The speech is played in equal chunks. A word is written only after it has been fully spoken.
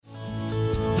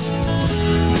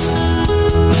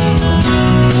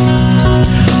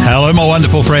Hello, my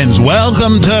wonderful friends.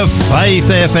 Welcome to Faith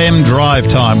FM Drive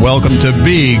Time. Welcome to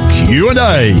Big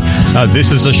Q&A.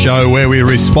 This is the show where we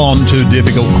respond to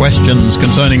difficult questions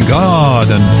concerning God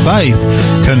and faith,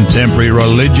 contemporary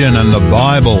religion and the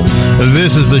Bible.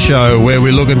 This is the show where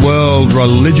we look at world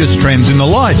religious trends in the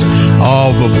light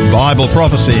of Bible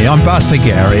prophecy. I'm Pastor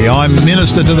Garry. I'm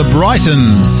minister to the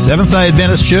Brighton Seventh-day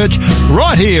Adventist Church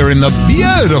right here in the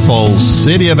beautiful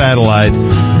city of Adelaide.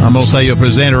 I'm also your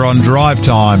presenter on Drive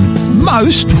Time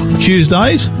most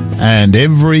Tuesdays and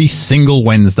every single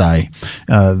Wednesday.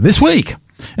 This week,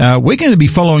 we're going to be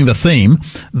following the theme,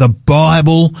 the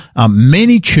Bible,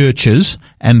 many churches,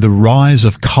 and the rise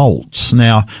of cults.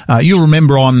 Now, you'll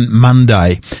remember on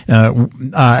Monday,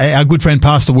 our good friend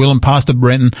Pastor Will and Pastor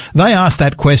Brenton, they asked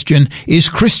that question, is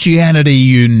Christianity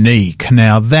unique?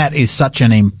 Now, that is such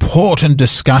an important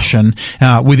discussion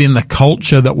within the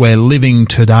culture that we're living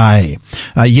today.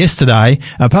 Yesterday,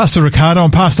 Pastor Ricardo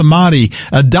and Pastor Marty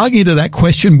dug into that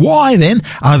question. Why, then,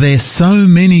 are there so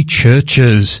many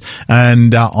churches?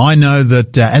 And I know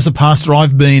that as a pastor,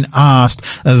 I've been asked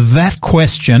that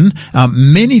question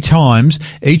many times.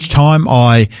 Each time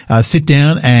I sit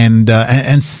down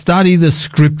and study the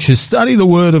Scriptures, study the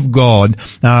Word of God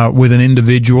with an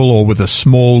individual or with a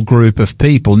small group of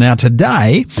people. Now,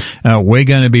 today we're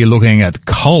going to be looking at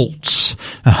cults.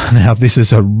 Now, this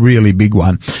is a really big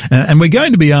one, and we're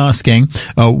going to be asking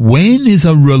when is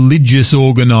a religious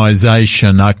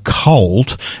organisation a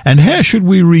cult, and how should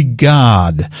we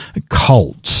regard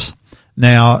cults?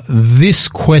 Now, this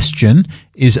question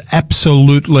is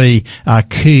absolutely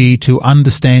key to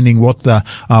understanding what the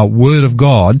Word of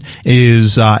God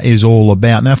is all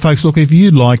about. Now, folks, look, if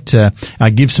you'd like to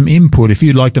give some input, if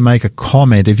you'd like to make a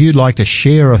comment, if you'd like to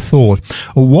share a thought,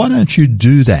 why don't you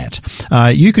do that?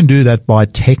 You can do that by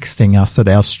texting us at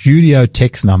our studio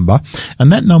text number,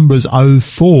 and that number is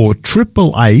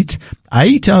 0488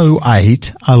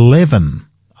 808 11.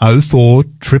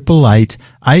 0488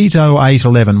 808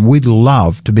 11. We'd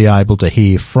love to be able to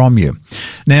hear from you.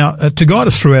 Now, to guide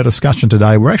us through our discussion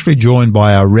today, we're actually joined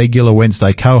by our regular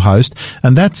Wednesday co-host,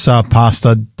 and that's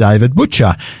Pastor David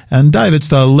Butcher. And David's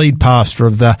the lead pastor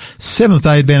of the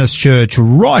Seventh-day Adventist Church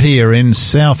right here in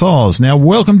South Oz. Now,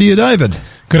 welcome to you, David.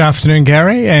 Good afternoon,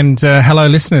 Garry, and hello,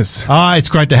 listeners. It's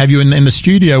great to have you in the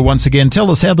studio once again.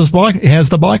 Tell us, how's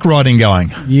the bike riding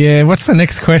going? Yeah, what's the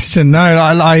next question? No,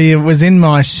 I was in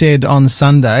my shed on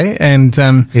Sunday, and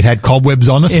it had cobwebs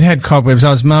on it? It had cobwebs. I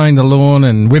was mowing the lawn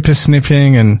and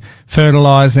whippersnipping and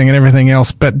fertilising and everything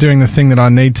else, but doing the thing that I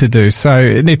need to do. So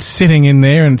it's sitting in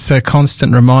there, and it's a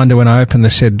constant reminder when I open the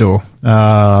shed door.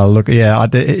 Look, yeah,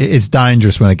 it's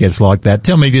dangerous when it gets like that.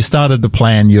 Tell me, have you started to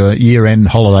plan your year-end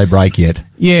holiday break yet?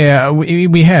 Yeah,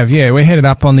 we have. Yeah, we're headed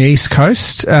up on the East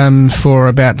Coast for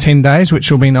about 10 days, which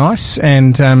will be nice,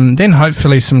 and then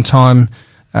hopefully some time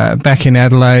back in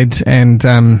Adelaide and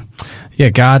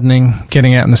gardening,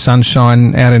 getting out in the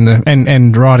sunshine, out in the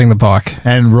and riding the bike.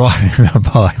 And riding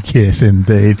the bike, yes,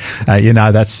 indeed.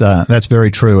 That's very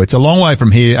true. It's a long way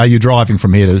from here. Are you driving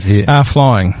from here to here?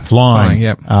 Flying.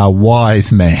 Yep.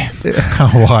 Wise man.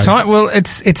 Wise.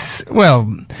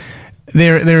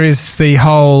 There is the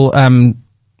whole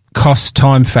cost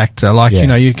time factor. Like,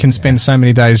 you can spend so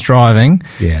many days driving,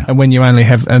 and when you only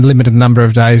have a limited number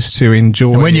of days to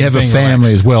enjoy. And when you have a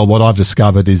family as well, what I've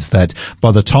discovered is that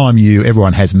by the time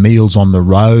everyone has meals on the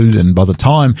road, and by the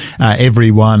time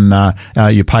everyone,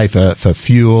 you pay for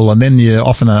fuel, and then you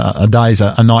often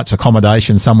a night's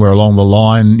accommodation somewhere along the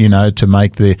line, to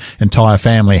make the entire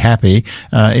family happy,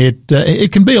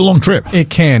 it can be a long trip. It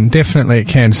can, definitely it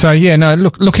can. So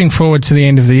looking forward to the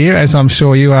end of the year, as I'm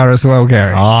sure you are as well,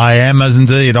 Garry. I am, as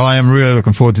indeed. I am really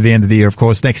looking forward to the end of the year. Of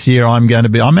course, next year I'm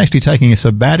actually taking a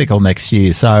sabbatical next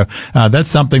year. So,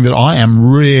 that's something that I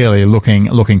am really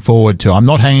looking forward to. I'm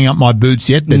not hanging up my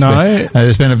boots yet.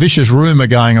 There's been a vicious rumour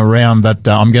going around that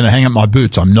I'm going to hang up my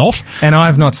boots. I'm not. And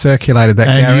I've not circulated that,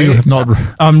 and Garry. You have not.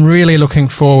 I'm really looking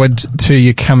forward to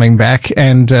you coming back,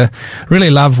 and really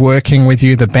love working with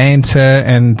you, the banter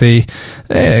and the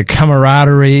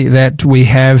camaraderie that we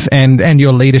have, and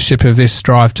your leadership of this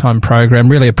Drive Time program.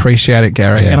 Really appreciate it,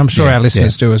 Garry, and I'm sure our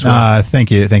listeners do as well.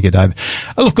 Thank you, David.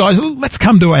 Look, guys, let's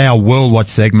come to our World Watch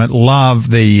segment.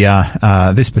 Love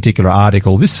this particular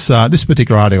article. This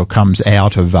particular article comes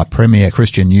out of Premier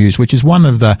Christian News, which is one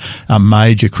of the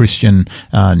major Christian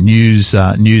news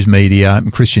media,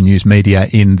 Christian news media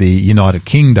in the United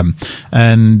Kingdom,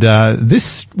 and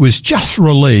this was just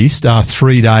released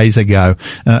 3 days ago,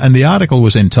 and the article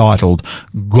was entitled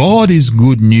 "God is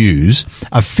Good News.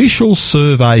 Official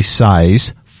survey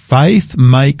says faith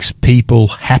makes people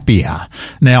happier.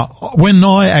 Now, when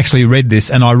I actually read this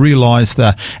and I realised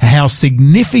how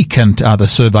significant the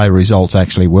survey results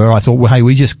actually were, I thought, well, hey,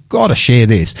 we just got to share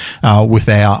this with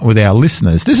our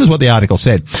listeners. This is what the article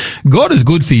said. God is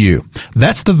good for you.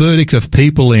 That's the verdict of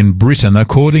people in Britain,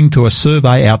 according to a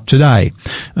survey out today.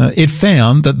 It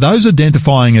found that those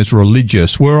identifying as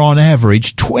religious were on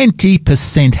average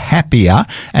 20% happier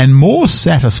and more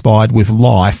satisfied with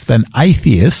life than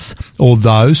atheists or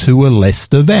those who were less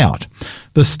devout.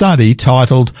 The study,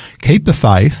 titled Keep the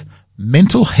Faith,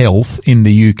 Mental Health in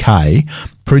the UK,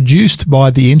 produced by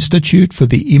the Institute for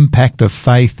the Impact of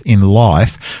Faith in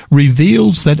Life,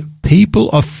 reveals that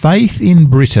people of faith in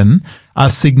Britain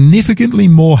are significantly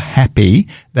more happy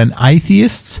than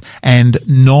atheists and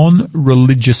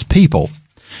non-religious people.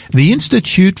 The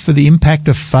Institute for the Impact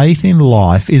of Faith in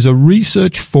Life is a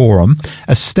research forum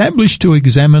established to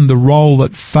examine the role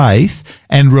that faith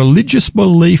and religious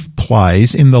belief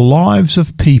plays in the lives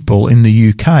of people in the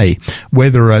UK,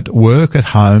 whether at work, at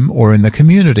home, or in the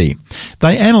community.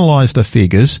 They analysed the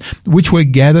figures, which were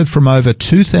gathered from over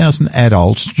 2,000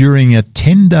 adults during a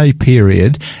 10-day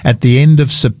period at the end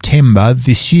of September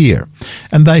this year.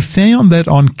 And they found that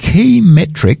on key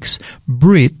metrics,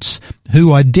 Brits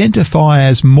who identify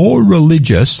as more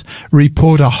religious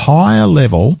report a higher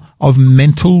level of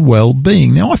mental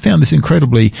well-being. Now, I found this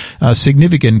incredibly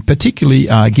significant, particularly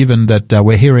given that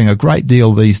we're hearing a great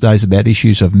deal these days about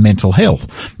issues of mental health.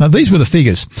 Now, these were the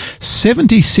figures.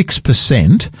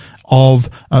 76% of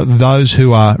those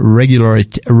who are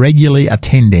regularly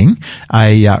attending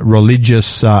a religious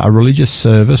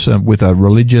service with a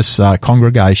religious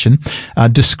congregation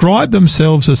describe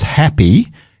themselves as happy,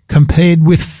 compared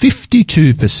with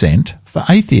 52% for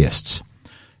atheists.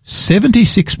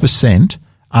 76%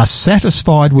 are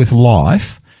satisfied with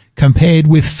life, compared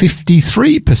with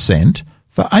 53%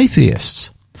 for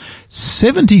atheists.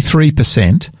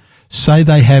 73% say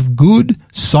they have good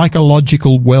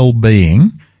psychological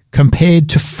well-being, compared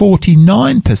to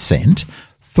 49%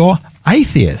 for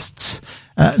atheists.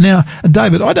 Now,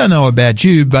 David, I don't know about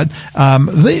you, but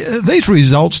these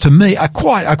results to me are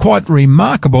quite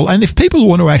remarkable. And if people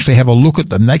want to actually have a look at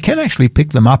them, they can actually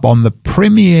pick them up on the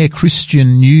Premier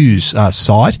Christian News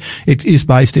site. It is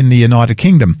based in the United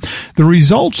Kingdom. The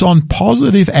results on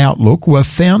positive outlook were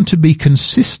found to be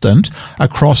consistent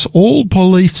across all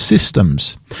belief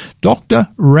systems. Dr.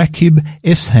 Rakib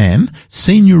Eshan,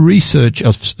 Senior Research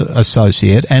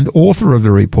Associate and author of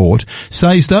the report,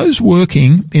 says those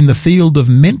working in the field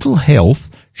of mental health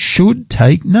should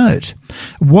take note.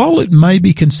 While it may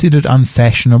be considered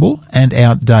unfashionable and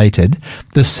outdated,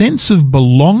 the sense of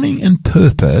belonging and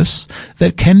purpose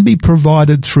that can be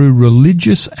provided through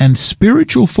religious and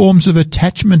spiritual forms of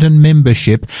attachment and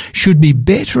membership should be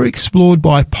better explored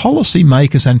by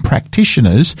policymakers and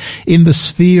practitioners in the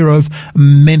sphere of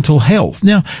mental health.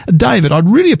 Now, David, I'd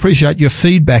really appreciate your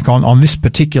feedback on this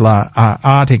particular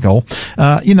article.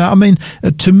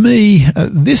 To me,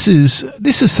 this is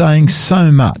saying so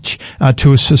much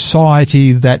to a society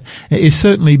that is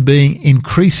certainly being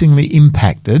increasingly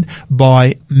impacted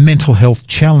by mental health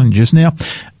challenges. Now,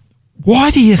 why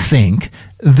do you think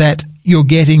that you're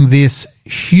getting this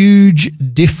huge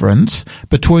difference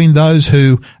between those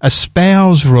who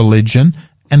espouse religion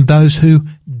and those who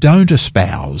don't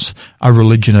espouse a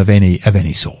religion of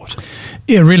any sort?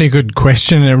 Yeah, really good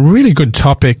question, and a really good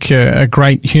topic, a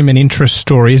great human interest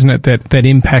story, isn't it, that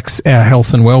impacts our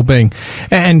health and well-being.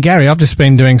 And Garry, I've just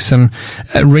been doing some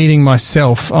reading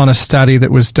myself on a study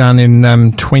that was done in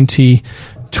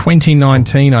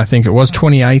 2019, I think it was,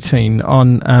 2018,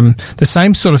 on the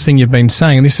same sort of thing you've been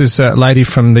saying. And this is a lady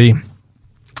from the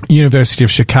University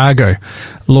of Chicago,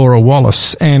 Laura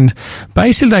Wallace, and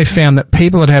basically they found that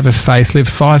people that have a faith live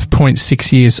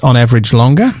 5.6 years on average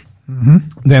longer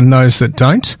than those that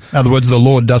don't. In other words, the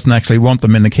Lord doesn't actually want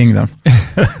them in the kingdom.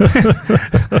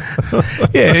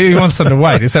 Yeah, he wants them to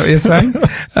wait. Is that what you're saying?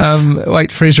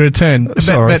 Wait for his return.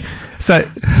 Sorry. So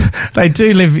they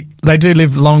do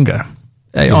live longer.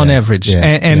 On average.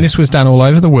 And this was done all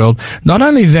over the world. Not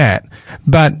only that,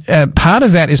 but part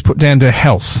of that is put down to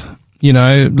health,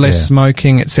 less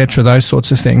smoking, etc., those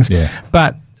sorts of things. Yeah.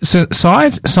 But so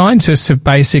scientists have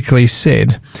basically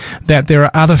said that there are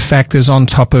other factors on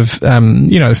top of,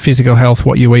 physical health,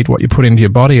 what you eat, what you put into your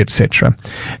body, etc.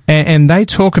 And they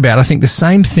talk about, I think, the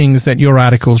same things that your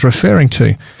article's referring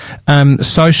to.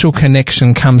 Social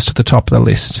connection comes to the top of the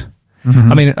list.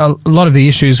 Mm-hmm. I mean, a lot of the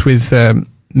issues with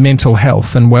mental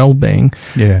health and well-being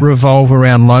revolve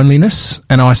around loneliness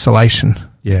and isolation.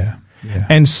 Yeah.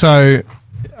 And so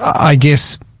I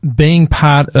guess being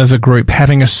part of a group,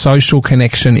 having a social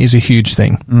connection is a huge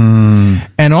thing.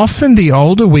 And often the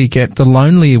older we get, the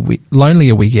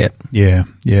lonelier we get. Yeah,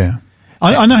 yeah.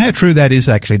 I know how true that is,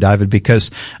 actually, David, because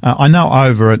I know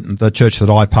over at the church that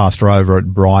I pastor over at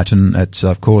Brighton, it's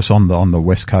of course on the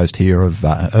west coast here of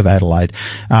Adelaide.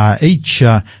 Each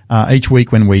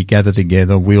week when we gather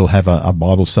together, we'll have a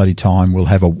Bible study time, we'll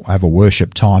have a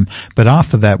worship time, but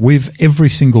after that, every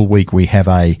single week we have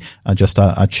a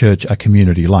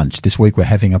community lunch. This week we're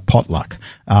having a potluck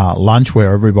lunch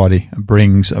where everybody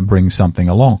brings something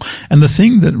along, and the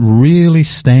thing that really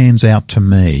stands out to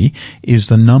me is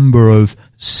the number of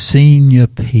senior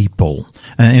people.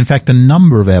 In fact, a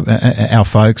number of our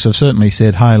folks have certainly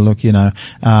said, "Hey, look,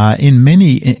 in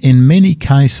many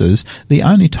cases, the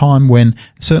only time when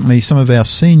certainly some of our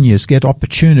seniors get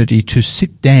opportunity to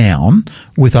sit down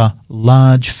with a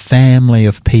large family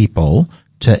of people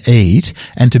to eat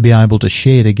and to be able to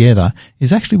share together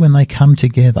is actually when they come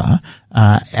together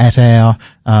at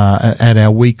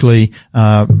our weekly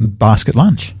basket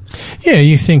lunch." Yeah,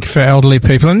 you think for elderly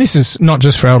people, and this is not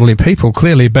just for elderly people,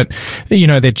 clearly, but,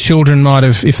 their children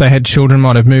if they had children,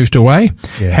 might have moved away,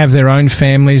 have their own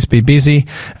families, be busy.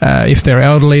 If they're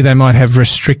elderly, they might have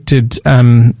restricted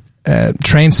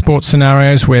transport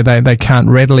scenarios where they can't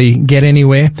readily get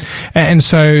anywhere. And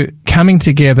so coming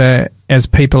together as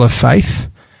people of faith,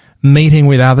 meeting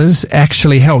with others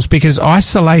actually helps, because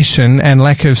isolation and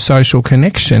lack of social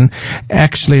connection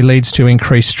actually leads to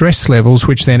increased stress levels,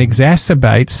 which then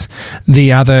exacerbates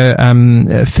the other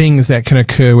things that can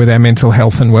occur with our mental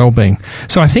health and well-being.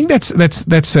 So I think that's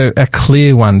a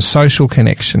clear one, social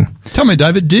connection. Tell me,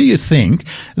 David, do you think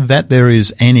that there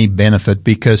is any benefit,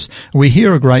 because we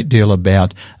hear a great deal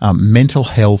about mental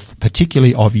health,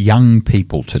 particularly of young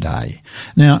people today.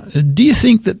 Now, do you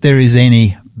think that there is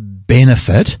any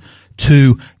benefit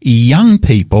to young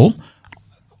people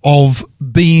of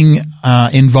being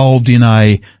involved in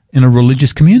a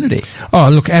religious community? Oh,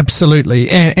 look, absolutely.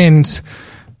 And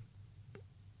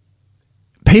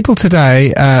people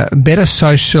today are better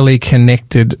socially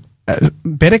connected,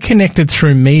 better connected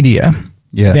through media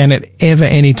than at ever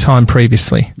any time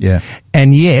previously. Yeah.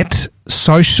 And yet,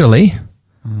 socially,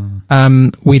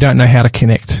 we don't know how to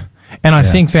connect. And I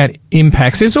think that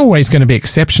impacts, there's always going to be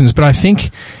exceptions, but I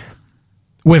think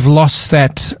we've lost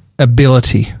that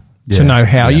ability to know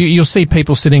how. You'll see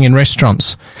people sitting in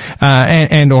restaurants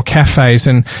and or cafes,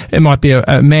 and it might be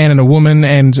a man and a woman,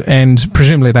 and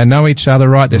presumably they know each other,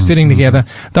 right? They're sitting together.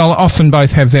 They'll often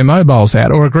both have their mobiles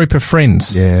out, or a group of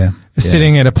friends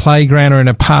sitting at a playground or in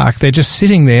a park. They're just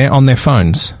sitting there on their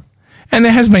phones. And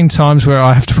there has been times where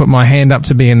I have to put my hand up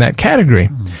to be in that category.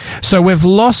 So we've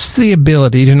lost the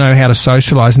ability to know how to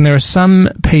socialise. And there are some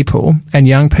people, and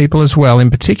young people as well,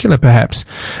 in particular perhaps,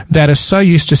 that are so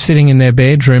used to sitting in their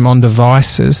bedroom on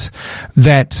devices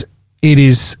that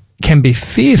it can be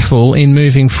fearful in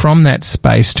moving from that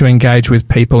space to engage with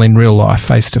people in real life,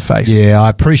 face to face. Yeah, I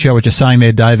appreciate what you're saying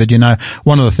there, David.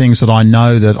 One of the things that I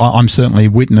know that I'm certainly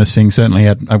witnessing, certainly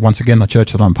at once again the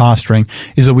church that I'm pastoring,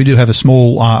 is that we do have a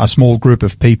small group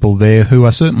of people there who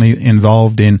are certainly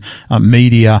involved in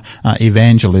media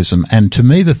evangelism. And to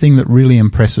me, the thing that really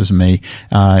impresses me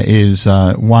is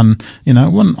one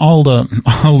older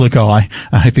guy,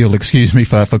 if you'll excuse me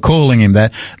for calling him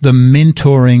that, the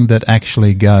mentoring that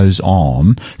actually goes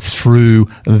on through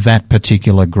that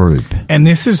particular group. And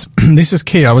this is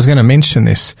key. I was going to mention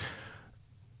this.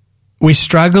 We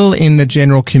struggle in the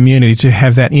general community to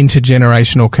have that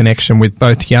intergenerational connection with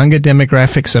both younger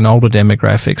demographics and older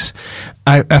demographics.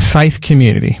 A faith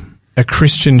community, a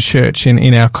Christian church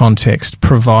in our context,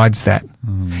 provides that.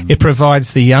 It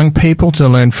provides the young people to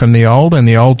learn from the old, and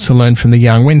the old to learn from the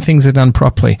young when things are done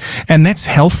properly. And that's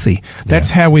healthy.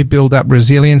 That's how we build up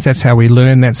resilience. That's how we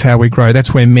learn. That's how we grow.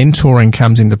 That's where mentoring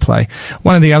comes into play.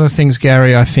 One of the other things,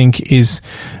 Garry, I think is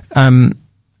a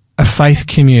faith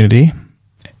community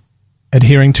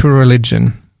adhering to a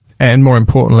religion, and more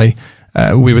importantly,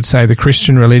 we would say the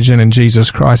Christian religion and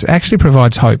Jesus Christ actually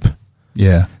provides hope.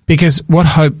 Yeah. Because what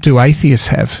hope do atheists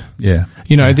have? Yeah.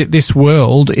 This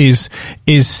world is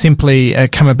simply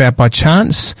come about by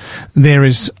chance. There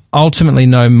is ultimately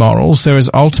no morals. There is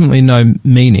ultimately no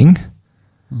meaning.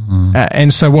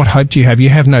 And so what hope do you have? You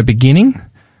have no beginning.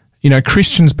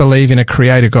 Christians believe in a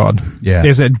creator God. Yeah.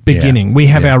 There's a beginning. We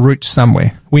have our roots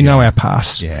somewhere. We know our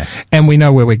past. Yeah. And we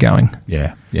know where we're going.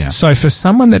 Yeah. Yeah. So for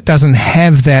someone that doesn't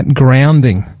have that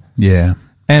grounding. Yeah.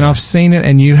 And I've seen it,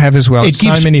 and you have as well. It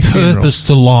gives so many purpose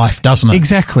to life, doesn't it?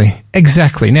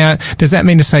 Exactly. Now, does that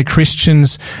mean to say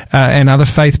Christians and other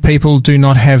faith people do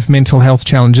not have mental health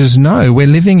challenges? No, we're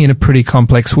living in a pretty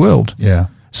complex world. Yeah.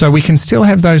 So we can still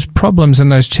have those problems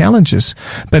and those challenges,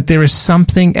 but there is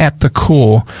something at the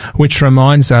core which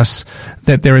reminds us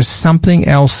that there is something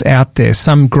else out there,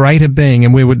 some greater being,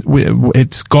 and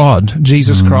it's God,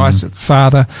 Jesus Christ, the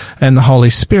Father, and the Holy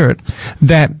Spirit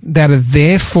that are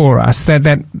there for us, that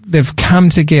they've come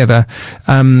together,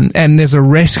 and there's a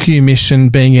rescue mission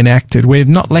being enacted. We're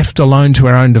not left alone to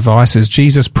our own devices.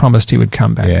 Jesus promised he would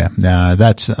come back. Yeah, no,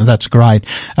 that's great.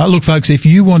 Look, folks, if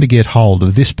you want to get hold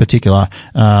of this particular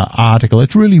article,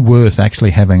 it's really worth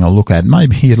actually having a look at.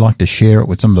 Maybe you'd like to share it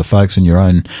with some of the folks in your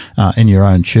own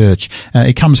church.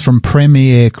 It comes from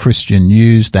Premier Christian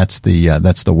News. That's the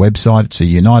website. It's a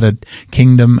United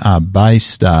Kingdom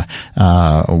based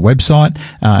website,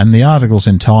 and the article's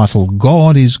entitled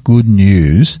 "God is Good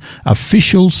News.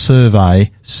 Official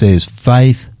survey says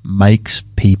faith makes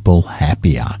people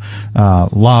happier."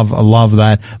 Love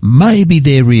that. Maybe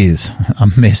there is a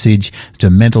message to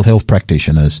mental health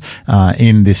practitioners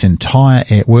in this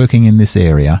entire working in this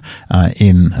area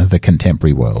in the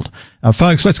contemporary world.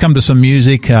 Folks, let's come to some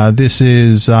music. This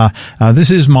is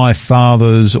My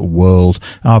Father's World.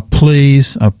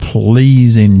 Please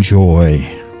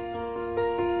enjoy.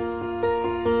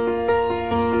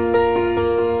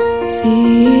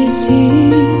 This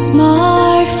is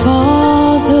my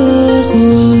Father's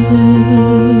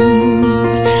world,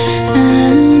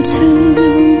 and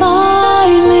to my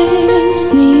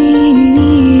listening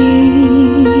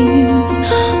ears,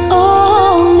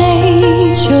 all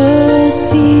nature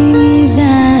sings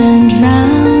and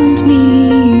round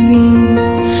me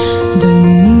rings the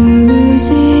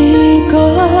music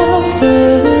of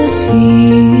the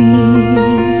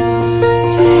spheres.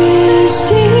 This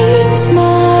is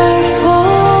my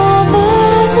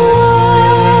Father's world.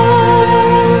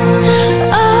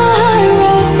 I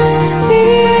rest me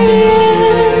in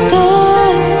the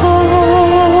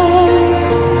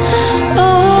thought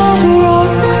of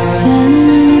rocks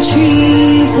and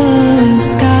trees, of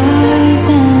skies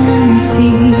and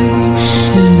seas,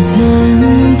 His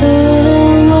hand the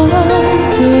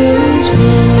wonders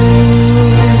wrought.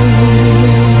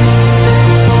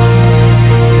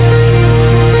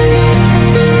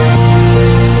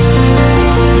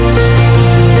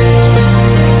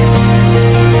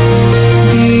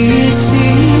 This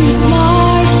is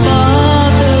my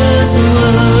Father's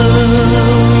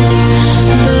world.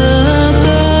 The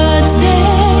birds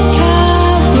their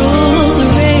carols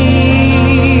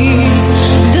raise,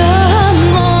 the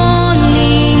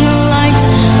morning light,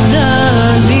 the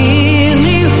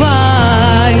lily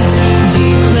white,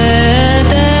 declare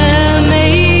their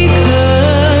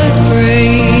Maker's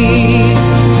praise.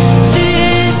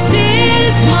 This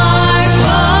is my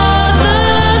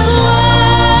Father's world.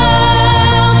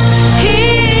 He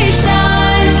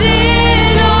shines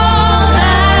in all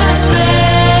that's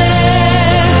fair.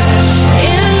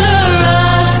 In the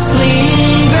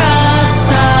rustling grass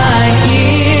I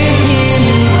hear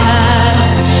Him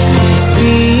pass. He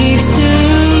speaks to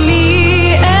me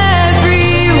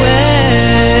everywhere.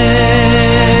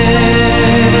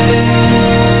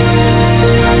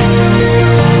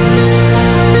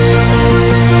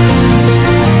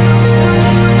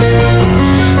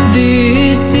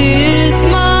 This is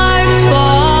my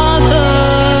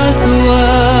Father's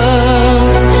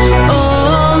world.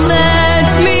 Oh, let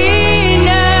me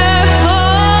ne'er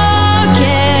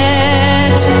forget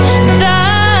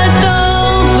that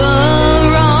though the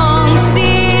wrong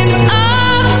seems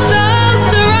of so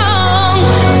strong,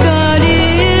 God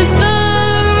is the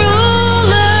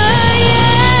ruler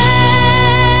yet.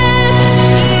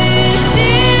 This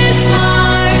is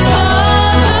my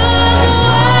Father's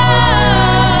world.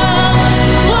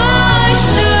 Why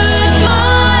should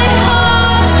my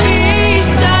heart be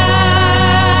sad?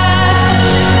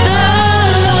 The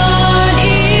Lord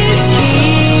is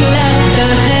King, let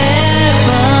the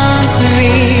heavens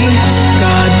ring.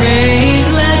 God reigns,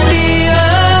 let the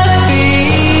earth be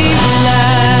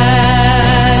glad.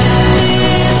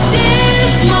 This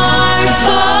is my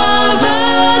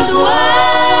Father's world.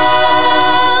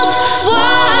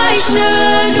 Why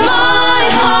should my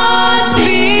heart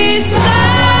be sad?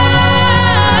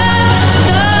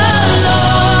 The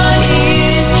Lord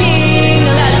is King,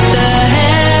 let the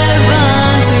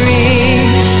heavens ring.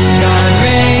 God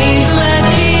reigns, let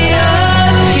the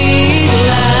earth be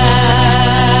glad.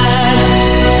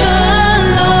 The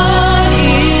Lord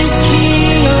is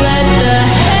King, let the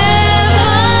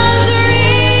heavens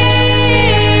ring.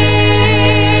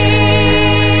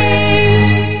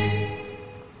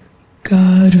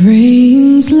 God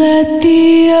reigns, let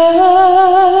the earth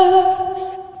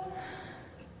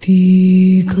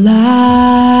be glad.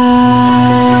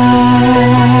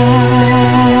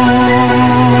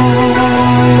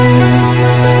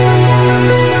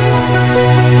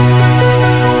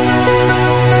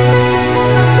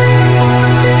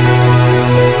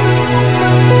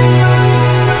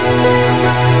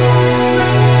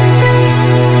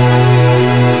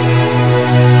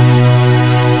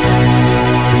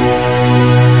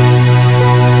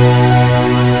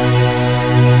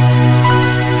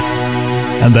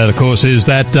 That, of course, is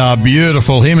that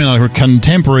beautiful hymn in a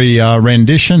contemporary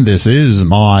rendition. This is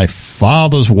My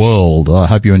Father's World. I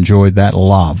hope you enjoyed that.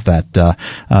 Love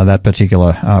that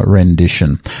particular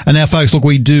rendition. And now, folks, look,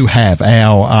 we do have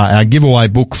our giveaway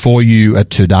book for you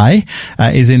today.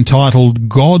 Is entitled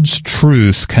God's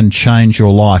Truth Can Change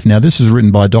Your Life. Now, this is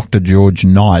written by Dr. George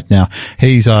Knight. Now,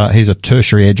 he's a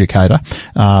tertiary educator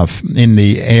in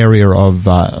the area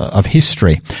of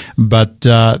history, but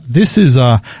this is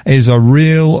a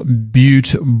real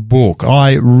beaut book.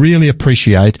 I really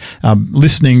appreciate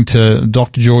listening to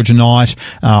Dr. George Knight.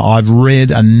 I've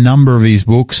read a number of his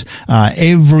books.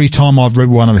 Every time I've read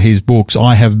one of his books,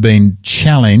 I have been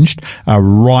challenged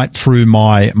right through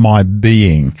my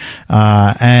being.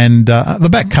 And the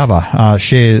back cover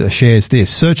shares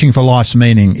this: searching for life's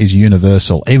meaning is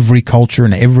universal. Every culture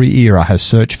and every era has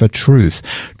searched for truth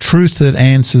that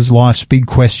answers life's big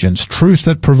questions, truth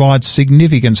that provides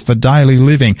significance for daily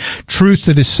living, truth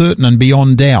that is certain and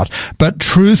beyond doubt. But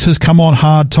truth has come on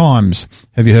hard times.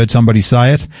 Have you heard somebody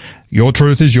say it? Your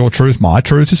truth is your truth, my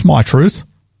truth is my truth.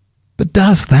 But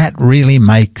does that really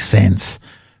make sense?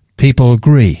 People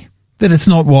agree that it's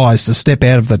not wise to step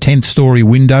out of the 10th story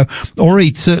window or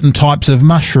eat certain types of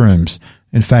mushrooms.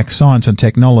 In fact, science and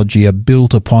technology are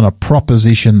built upon a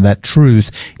proposition that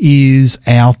truth is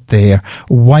out there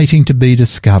waiting to be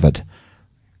discovered.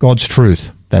 God's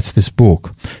Truth, that's this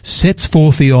book, sets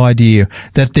forth the idea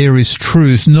that there is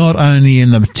truth not only in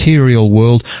the material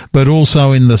world, but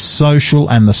also in the social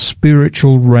and the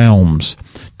spiritual realms.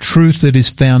 Truth that is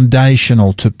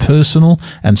foundational to personal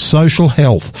and social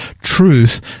health.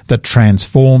 Truth that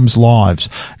transforms lives.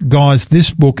 Guys, this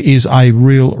book is a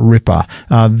real ripper.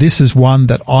 This is one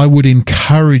that I would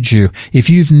encourage you. If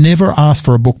you've never asked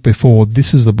for a book before,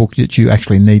 this is the book that you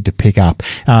actually need to pick up.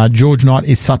 George Knight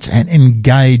is such an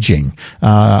engaging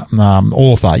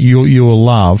author. You'll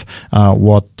love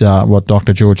what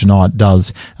Dr. George Knight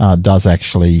does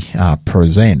actually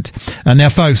present. Now,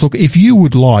 folks, look, if you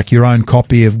would like your own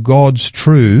copy of God's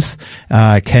Truth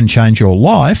Can Change Your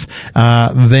Life,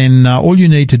 then all you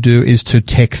need to do is to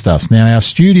text us. Now, our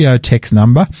studio text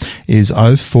number is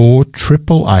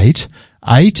 0488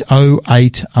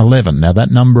 808 11. Now,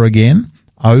 that number again,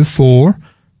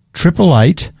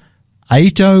 0488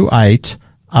 808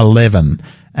 11.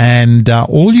 And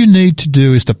all you need to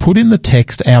do is to put in the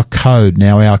text our code.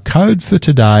 Now, our code for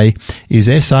today is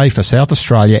SA for South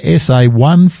Australia, SA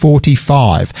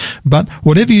 145. But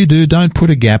whatever you do, don't put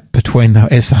a gap between the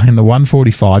SA and the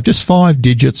 145. Just 5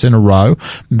 digits in a row.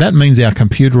 That means our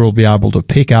computer will be able to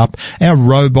pick up. Our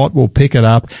robot will pick it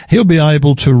up. He'll be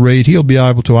able to read. He'll be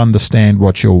able to understand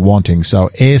what you're wanting. So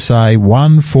SA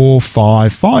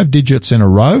 145, 5 digits in a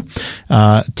row.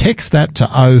 Text that to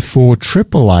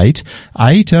 04888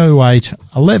 808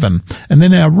 11, and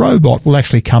then our robot will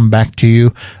actually come back to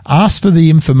you, ask for the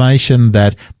information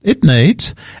that it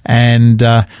needs, and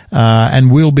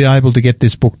we'll be able to get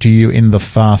this book to you in the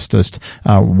fastest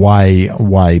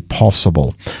way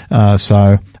possible.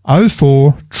 So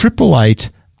 04888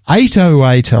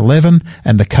 808 11,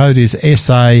 and the code is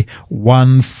SA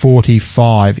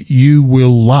 145. You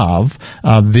will love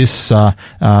this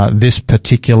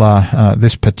particular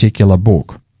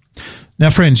book. Now,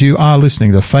 friends, you are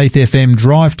listening to Faith FM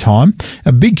Drive Time,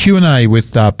 a big Q&A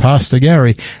with Pastor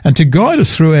Garry. And to guide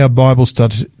us through our Bible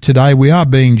study today, we are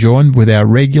being joined with our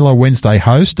regular Wednesday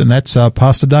host, and that's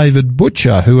Pastor David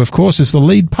Butcher, who, of course, is the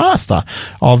lead pastor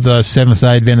of the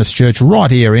Seventh-day Adventist Church right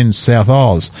here in South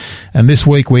Oz. And this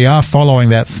week we are following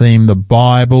that theme, the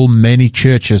Bible, many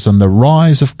churches, and the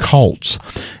rise of cults.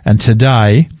 And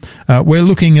today we're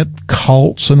looking at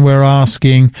cults, and we're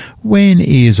asking, when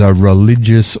is a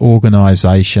religious organisation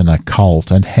a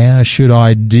cult, and how should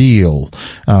I deal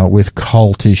with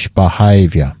cultish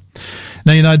behaviour?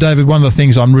 Now, you know, David, one of the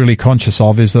things I'm really conscious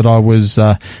of is that I was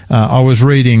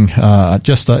reading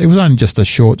it was only just a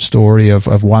short story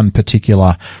of one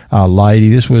particular lady.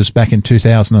 This was back in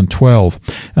 2012.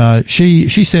 She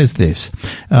says this: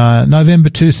 November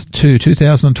 2,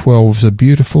 2012 was a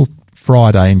beautiful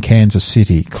Friday in Kansas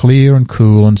City, clear and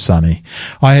cool and sunny.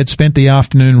 I had spent the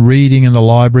afternoon reading in the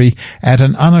library at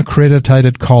an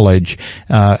unaccredited college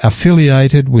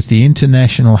affiliated with the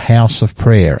International House of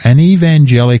Prayer, an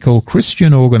evangelical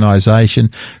Christian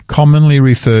organisation commonly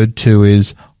referred to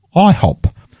as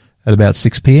IHOP. At about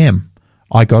 6 p.m,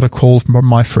 I got a call from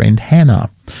my friend Hannah.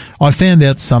 I found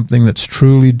out something that's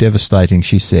truly devastating,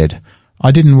 she said. I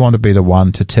didn't want to be the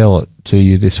one to tell it to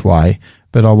you this way,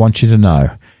 but I want you to know.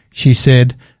 She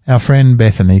said, our friend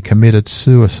Bethany committed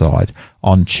suicide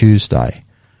on Tuesday.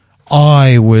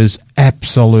 I was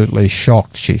absolutely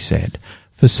shocked, she said.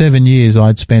 For 7 years,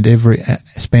 I'd spent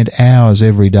hours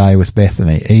every day with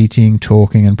Bethany, eating,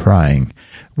 talking and praying.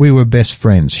 We were best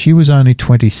friends. She was only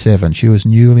 27. She was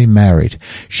newly married.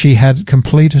 She had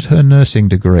completed her nursing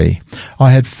degree. I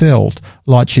had felt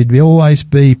like she'd always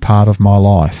be part of my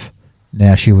life.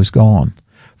 Now she was gone.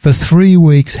 For 3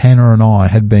 weeks, Hannah and I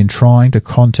had been trying to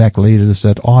contact leaders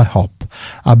at IHOP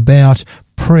about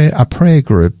a prayer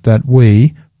group that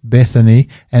we, Bethany,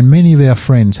 and many of our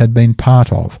friends had been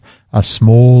part of, a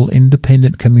small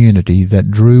independent community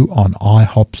that drew on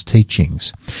IHOP's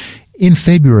teachings. In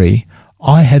February,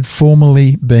 I had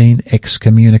formally been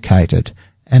excommunicated,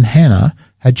 and Hannah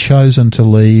had chosen to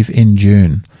leave in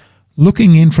June.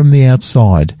 Looking in from the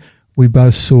outside, we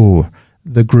both saw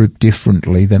the group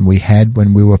differently than we had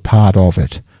when we were part of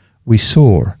it. We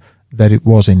saw that it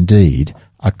was indeed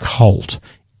a cult.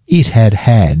 It had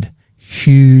had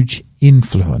huge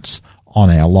influence on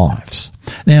our lives.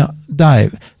 Now,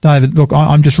 David, look,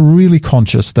 I'm just really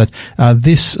conscious that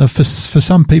this, for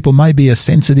some people, may be a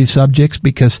sensitive subject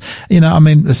because,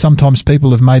 sometimes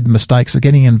people have made the mistakes of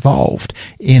getting involved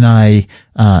in a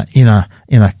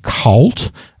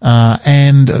cult,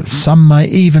 and some may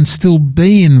even still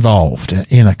be involved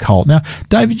in a cult. Now,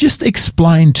 David, just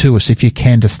explain to us, if you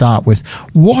can, to start with,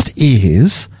 what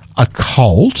is a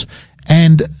cult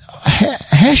and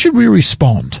how should we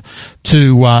respond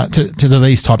to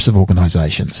these types of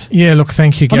organisations? Yeah, look,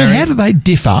 thank you, Garry. How do they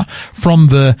differ from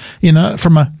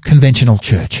from a conventional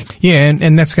church? Yeah,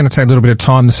 and that's going to take a little bit of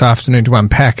time this afternoon to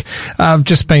unpack. I've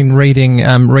just been reading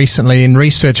recently in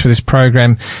research for this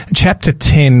program, chapter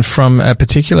 10 from a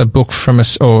particular book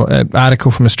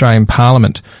article from Australian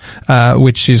Parliament,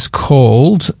 which is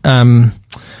called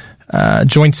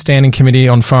Joint Standing Committee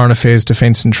on Foreign Affairs,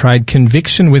 Defence and Trade,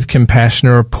 Conviction with Compassion,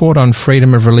 a report on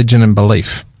freedom of religion and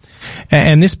belief.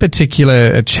 And this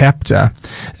particular chapter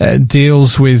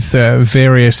deals with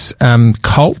various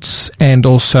cults and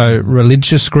also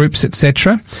religious groups,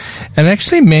 etc. And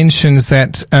actually mentions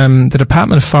that the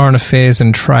Department of Foreign Affairs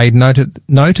and Trade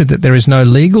noted that there is no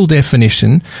legal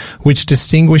definition which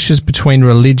distinguishes between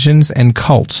religions and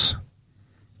cults.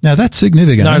 Now, that's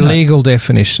significant. No legal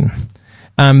definition.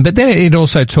 But then it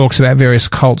also talks about various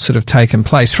cults that have taken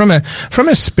place. From a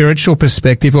spiritual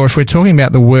perspective, or if we're talking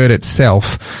about the word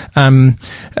itself,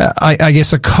 I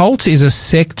guess a cult is a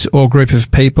sect or group of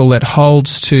people that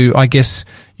holds to, I guess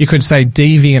you could say,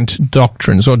 deviant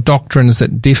doctrines or doctrines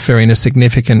that differ in a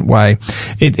significant way.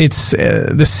 It's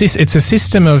a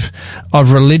system of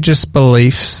religious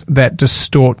beliefs that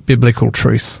distort biblical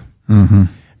truth.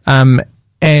 Mm-hmm.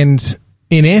 And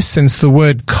in essence, the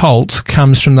word cult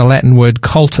comes from the Latin word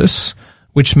cultus,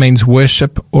 which means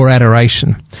worship or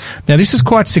adoration. Now, this is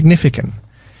quite significant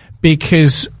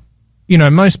because,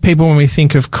 most people, when we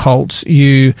think of cults,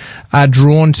 you are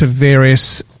drawn to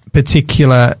various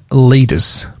particular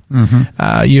leaders.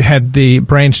 Mm-hmm. You had the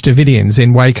Branch Davidians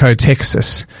in Waco,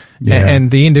 Texas, and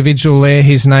the individual there,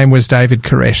 his name was David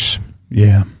Koresh.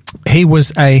 Yeah. He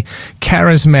was a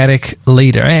charismatic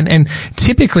leader. And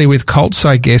typically with cults,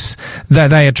 I guess, that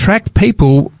they attract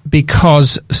people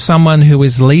because someone who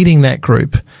is leading that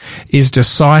group is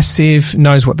decisive,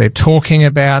 knows what they're talking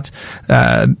about,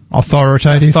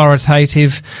 authoritative.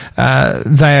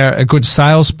 They're a good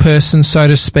salesperson, so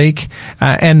to speak,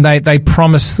 and they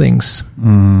promise things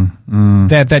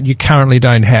that you currently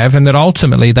don't have, and that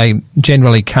ultimately they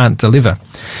generally can't deliver.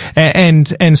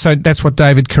 And so that's what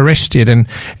David Koresh did, and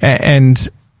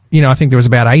I think there was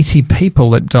about 80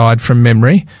 people that died from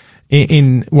memory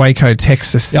in Waco,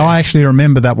 Texas. Yeah, I actually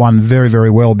remember that one very, very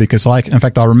well because I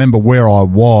remember where I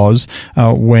was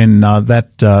when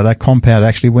that compound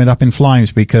actually went up in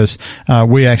flames because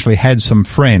we actually had some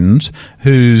friends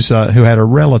who had a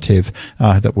relative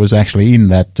that was actually in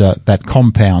that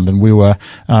compound, and we were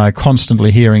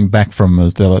constantly hearing back from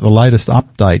us the latest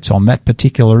updates on that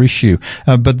particular issue.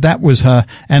 But that was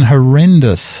an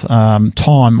horrendous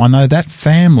time. I know that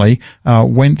family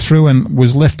went through and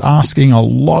was left asking a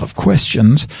lot of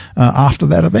questions after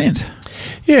that event.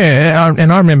 Yeah,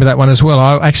 and I remember that one as well.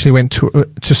 I actually went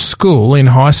to school, in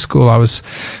high school. I was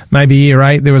maybe year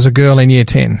 8. There was a girl in year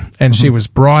 10, and she was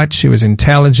bright, she was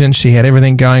intelligent, she had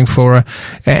everything going for her,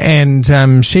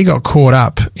 and she got caught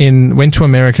up went to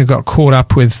America, got caught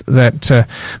up with that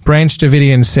Branch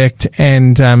Davidian sect,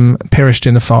 and perished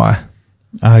in the fire.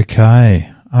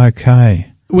 Okay.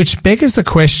 Which beggars the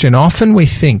question, often we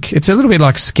think, it's a little bit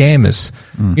like scammers,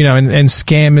 and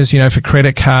scammers, for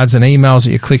credit cards and emails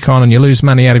that you click on and you lose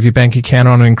money out of your bank account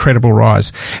on an incredible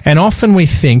rise. And often we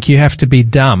think you have to be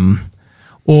dumb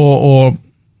or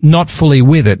not fully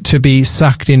with it to be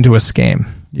sucked into a scam.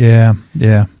 Yeah.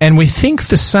 And we think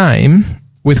the same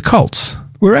with cults.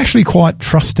 we're actually quite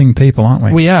trusting people, aren't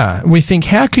we? We are. We think,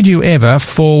 how could you ever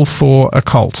fall for a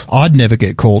cult? I'd never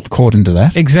get caught into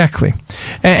that. Exactly.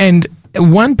 And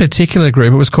one particular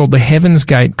group, it was called the Heaven's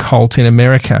Gate cult in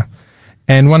America.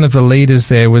 And one of the leaders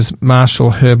there was Marshall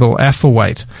Herbal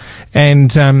Athelwaite.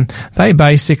 And they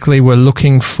basically were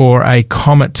looking for a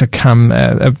comet to come.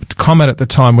 A comet at the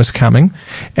time was coming.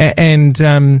 And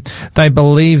they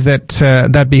believed that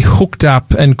they'd be hooked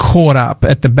up and caught up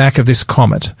at the back of this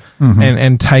comet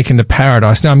and taken to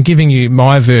paradise. Now, I'm giving you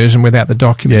my version without the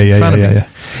document in front of me.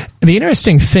 The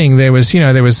interesting thing, there was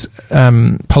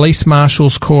police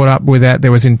marshals caught up with that.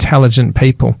 There was intelligent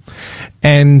people.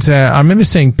 And I remember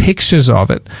seeing pictures of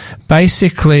it.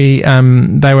 Basically,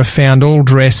 they were found all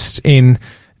dressed in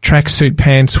tracksuit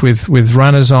pants with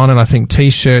runners on, and I think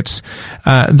t-shirts.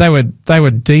 They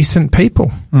were decent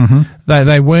people.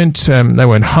 They weren't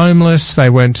homeless. They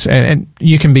weren't, and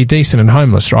you can be decent and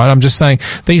homeless, right? I'm just saying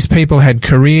these people had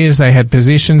careers, they had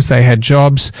positions, they had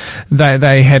jobs,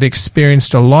 they had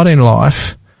experienced a lot in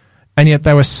life, and yet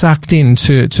they were sucked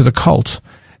into the cult,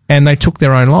 and they took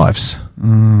their own lives.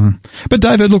 But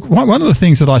David, look, one of the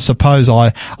things that I suppose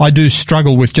I do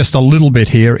struggle with just a little bit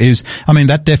here is, I mean,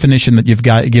 that definition that you've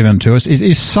given to us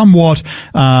is somewhat,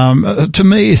 to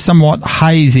me, is somewhat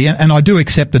hazy, and I do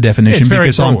accept the definition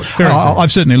because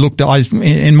I've certainly looked at,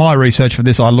 in my research for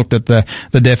this, I looked at the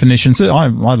definitions. I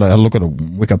look at a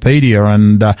Wikipedia,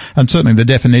 and certainly the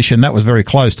definition that was very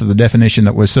close to the definition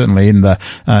that was certainly in the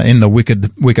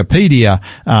Wikipedia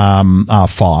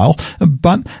file.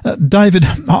 But David,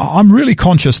 I'm really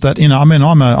conscious that,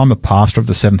 I'm a pastor of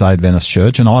the Seventh-day Adventist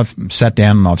Church, and I've sat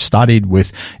down and I've studied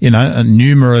with,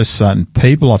 numerous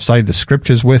people. I've studied the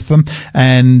scriptures with them,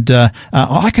 and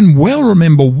I can well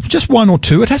remember just one or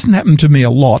two. It hasn't happened to me a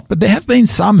lot, but there have been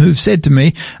some who've said to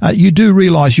me, you do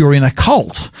realise you're in a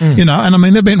cult, and I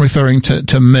mean, they've been referring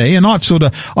to me, and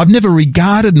I've never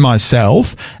regarded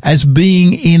myself as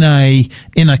being in a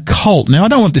cult. Now, I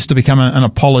don't want this to become an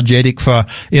apologetic for,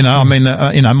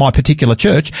 my particular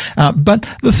church, but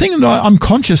the thing that I'm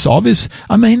conscious of is,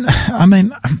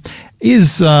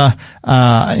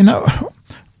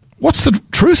 what's the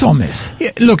truth on this?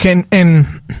 Yeah, look, and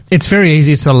it's very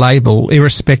easy to label,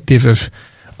 irrespective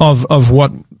of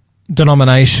what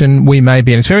denomination we may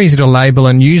be in. It's very easy to label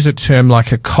and use a term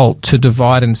like a cult to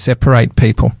divide and separate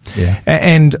people. Yeah.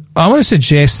 And I want to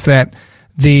suggest that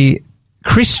the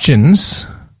Christians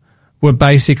were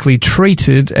basically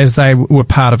treated as they were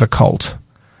part of a cult.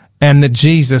 And that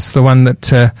Jesus, the one that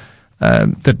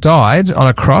died on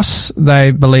a cross, they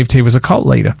believed he was a cult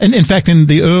leader. And in fact, in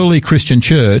the early Christian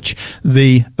church,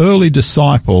 the early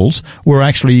disciples were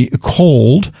actually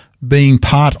called being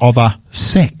part of a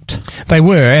sect. They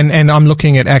were, and I'm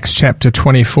looking at Acts chapter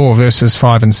 24, verses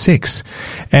 5 and 6,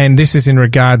 and this is in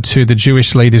regard to the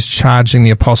Jewish leaders charging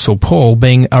the Apostle Paul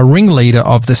being a ringleader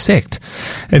of the sect.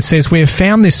 It says, "We have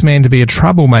found this man to be a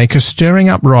troublemaker, stirring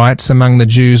up riots among the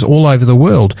Jews all over the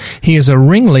world. He is a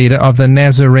ringleader of the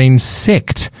Nazarene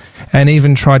sect, and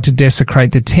even tried to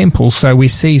desecrate the temple, so we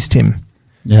seized him."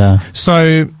 Yeah.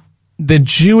 So the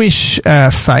Jewish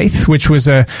faith, which was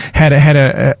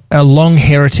had a long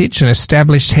heritage, an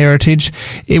established heritage,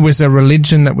 it was a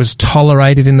religion that was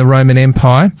tolerated in the Roman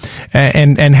Empire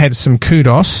and had some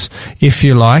kudos, if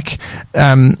you like.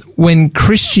 When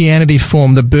Christianity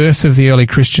formed, the birth of the early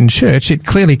Christian church, it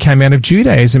clearly came out of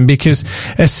Judaism, because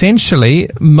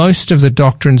essentially most of the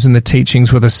doctrines and the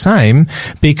teachings were the same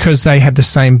because they had the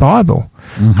same Bible.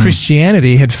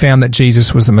 Christianity had found that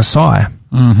Jesus was the Messiah.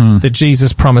 That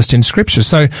Jesus promised in Scripture.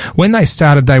 So when they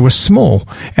started, they were small.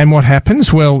 And what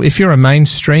happens? Well, if you're a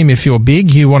mainstream, if you're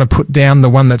big, you want to put down the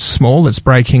one that's small, that's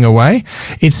breaking away.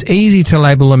 It's easy to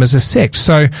label them as a sect.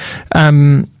 So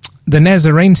the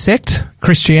Nazarene sect,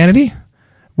 Christianity,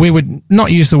 we would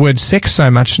not use the word sect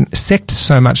so much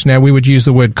now, we would use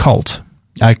the word cult.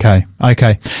 Okay.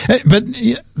 But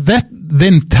that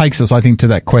then takes us, I think, to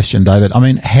that question, David. I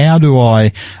mean,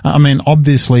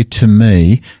 obviously to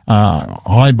me,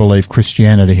 I believe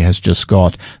Christianity has just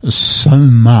got so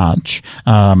much,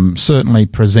 certainly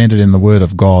presented in the Word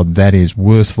of God, that is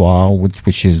worthwhile,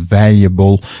 which is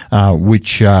valuable,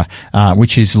 which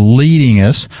is leading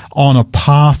us on a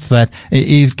path that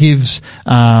gives,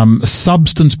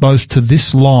 substance both to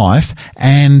this life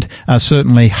and,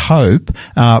 certainly hope,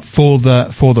 for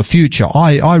the future.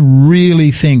 I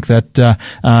really think that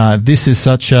this is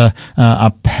such a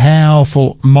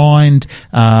powerful, mind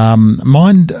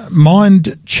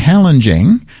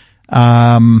challenging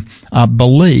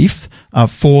belief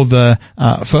for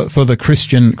the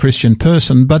Christian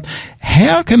person. But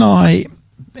how can I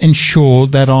ensure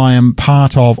that I am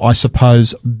part of, I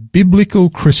suppose, biblical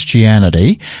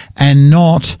Christianity and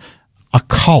not a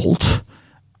cult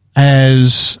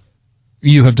as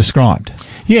you have described.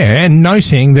 Yeah, and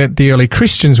noting that the early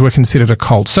Christians were considered a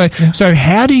cult. So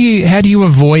how do you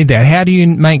avoid that? How do you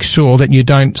make sure that you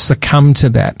don't succumb to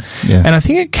that? Yeah. And I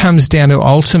think it comes down to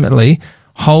ultimately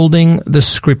holding the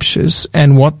scriptures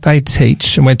and what they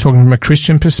teach, and we're talking from a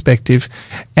Christian perspective,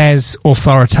 as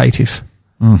authoritative.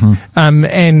 Mm-hmm.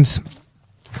 And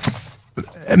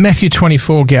Matthew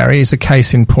 24, Garry, is a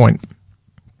case in point.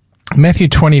 Matthew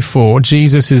 24,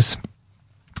 Jesus is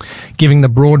giving the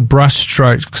broad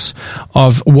brushstrokes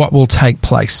of what will take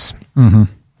place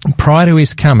prior to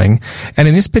his coming. And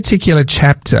in this particular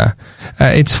chapter,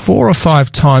 it's 4 or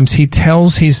 5 times he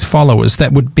tells his followers,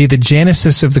 that would be the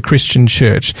genesis of the Christian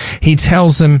church, he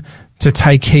tells them to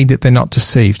take heed that they're not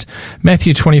deceived.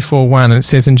 Matthew 24:1, and it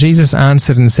says, "And Jesus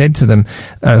answered and said to them,"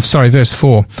 verse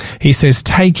 4, he says,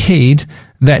 "Take heed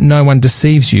that no one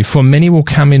deceives you, for many will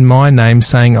come in my name,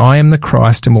 saying, I am the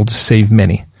Christ, and will deceive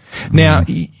many." Now,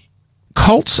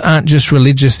 cults aren't just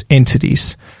religious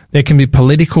entities. There can be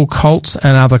political cults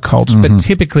and other cults, but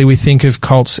typically we think of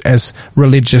cults as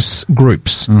religious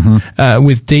groups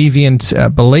with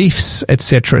deviant beliefs,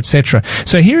 etc., etc.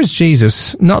 So here is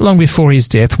Jesus, not long before his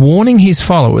death, warning his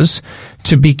followers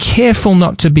to be careful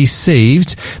not to be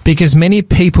deceived, because many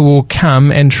people will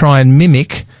come and try and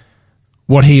mimic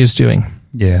what he is doing.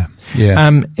 Yeah,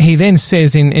 yeah. He then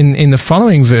says in the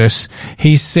following verse,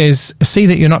 he says, "See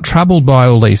that you're not troubled by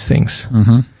all these things."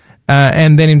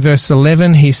 And then in verse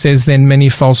 11, he says, "Then many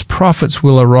false prophets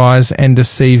will arise and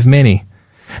deceive many."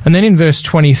 And then in verse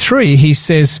 23, he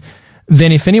says,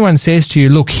 "Then if anyone says to you,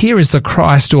 look, here is the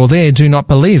Christ, or there, do not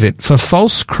believe it. For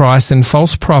false Christs and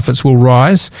false prophets will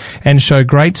rise and show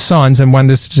great signs and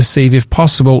wonders to deceive, if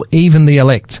possible, even the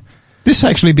elect." This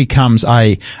actually becomes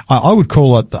I would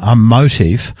call it a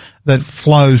motive that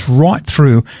flows right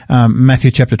through Matthew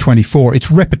chapter 24.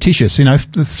 It's repetitious.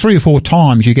 3 or 4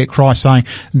 times you get Christ saying,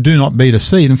 "Do not be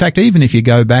deceived." In fact, even if you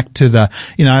go back to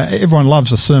everyone loves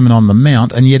the Sermon on the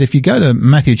Mount, and yet if you go to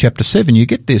Matthew chapter 7, you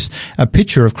get this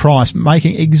picture of Christ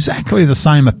making exactly the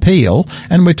same appeal,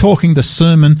 and we're talking the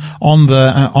Sermon on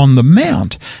the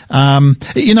Mount.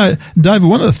 David,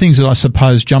 one of the things that I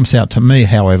suppose jumps out to me,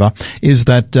 however, is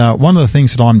that one of the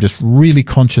things that I'm just really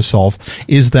conscious of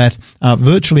is that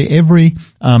virtually every,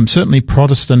 certainly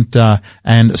Protestant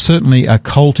and certainly a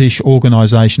cultish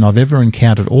organisation I've ever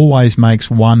encountered always makes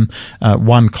one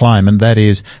claim, and that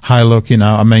is, "Hey, look,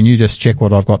 you just check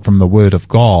what I've got from the Word of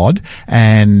God,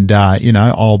 and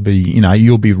I'll be,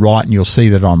 you'll be right, and you'll see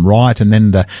that I'm right." And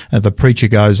then the preacher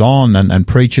goes on and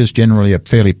preaches generally a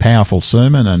fairly powerful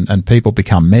sermon, and people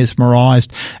become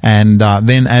mesmerised, and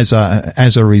then as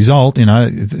a result,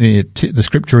 the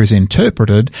Scripture is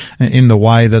interpreted in the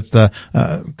way that the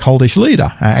cultish leader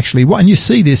actually, and you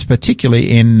see this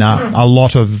particularly in a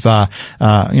lot of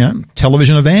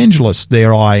television evangelists.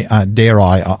 Dare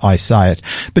I say it?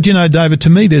 But David, to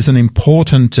me, there's an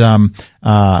important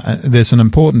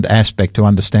aspect to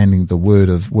understanding the Word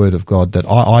of God that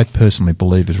I personally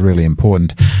believe is really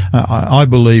important. I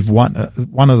believe one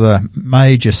of the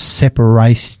major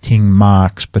separating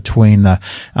marks between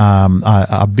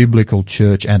a biblical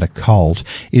church and a cult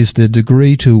is the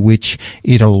degree to which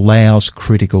it allows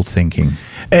critical thinking.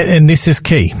 And this is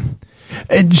key.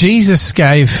 Jesus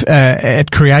gave,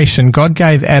 at creation, God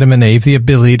gave Adam and Eve the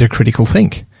ability to critical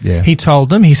think. Yeah. He told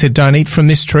them, he said, "Don't eat from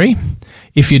this tree.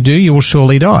 If you do, you will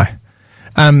surely die."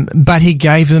 But he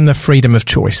gave them the freedom of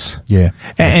choice. Yeah.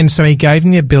 And so he gave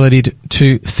them the ability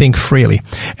to think freely.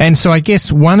 And so I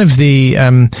guess one of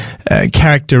the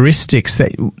characteristics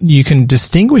that you can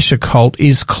distinguish a cult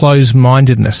is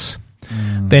closed-mindedness.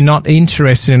 They're not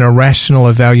interested in a rational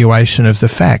evaluation of the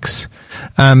facts.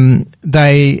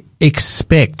 They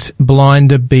expect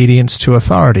blind obedience to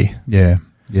authority. Yeah.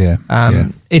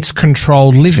 It's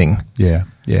controlled living. Yeah.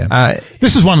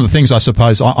 This is one of the things I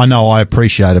suppose I know I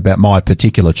appreciate about my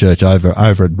particular church over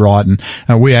at Brighton.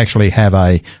 We actually have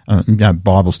a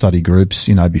Bible study groups,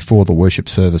 before the worship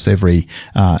service every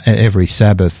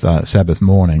Sabbath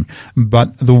morning.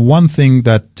 But the one thing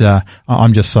that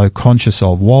I'm just so conscious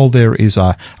of, while there is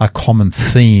a common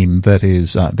theme that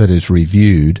is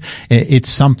reviewed, it's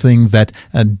something that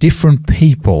different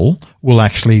people will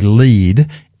actually lead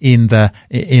in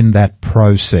that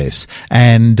process.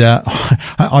 And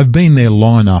I've been there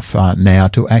long enough now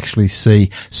to actually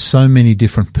see so many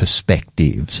different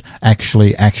perspectives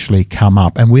actually come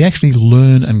up, and we actually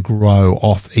learn and grow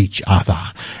off each other.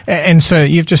 And so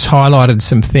you've just highlighted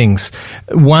some things.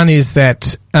 One is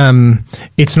that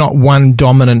it's not one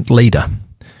dominant leader.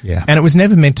 Yeah. And it was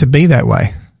never meant to be that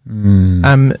way.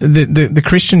 The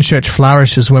Christian church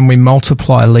flourishes when we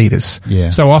multiply leaders.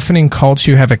 Yeah. So often in cults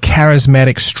you have a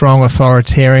charismatic, strong,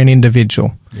 authoritarian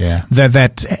individual. Yeah.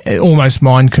 That almost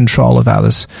mind control of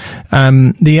others.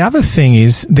 The other thing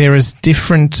is there is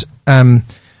different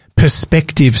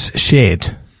perspectives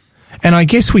shared. And I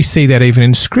guess we see that even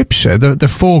in Scripture. The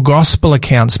four gospel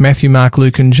accounts, Matthew, Mark,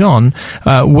 Luke and John,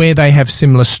 where they have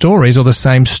similar stories or the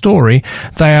same story,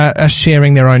 they are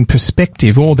sharing their own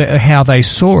perspective or how they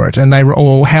saw it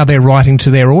or how they're writing to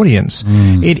their audience.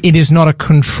 It is not a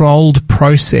controlled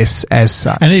process as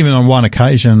such. And even on one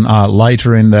occasion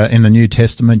later in the New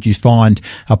Testament, you find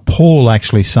Paul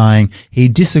actually saying he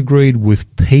disagreed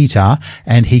with Peter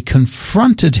and he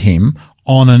confronted him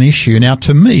on an issue. Now,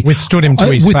 to me, withstood him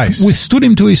to his face. Withstood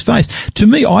him to his face. To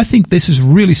me, I think this is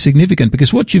really significant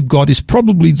because what you've got is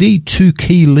probably the two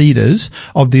key leaders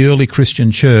of the early Christian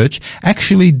church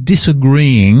actually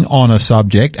disagreeing on a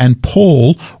subject, and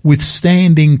Paul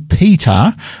withstanding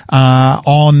Peter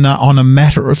on a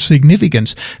matter of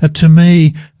significance. To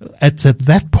me, it's at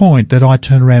that point that I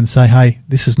turn around and say, "Hey,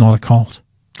 this is not a cult."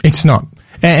 It's not.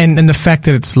 And the fact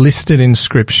that it's listed in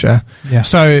Scripture. Yeah.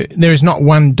 So there is not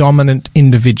one dominant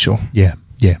individual. Yeah.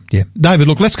 David,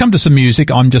 look, let's come to some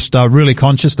music. I'm just really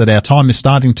conscious that our time is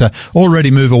starting to already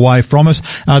move away from us.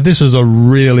 This is a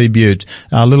really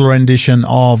little rendition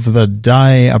of The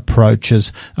Day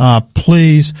Approaches.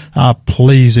 Please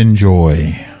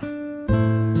enjoy.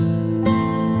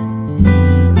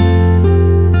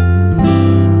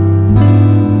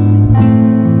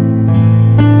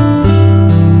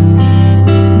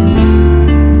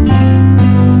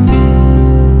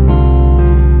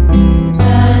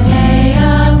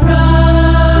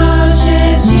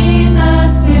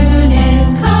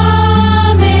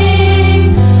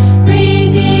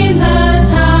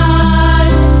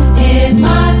 It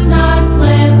must not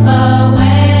slip away.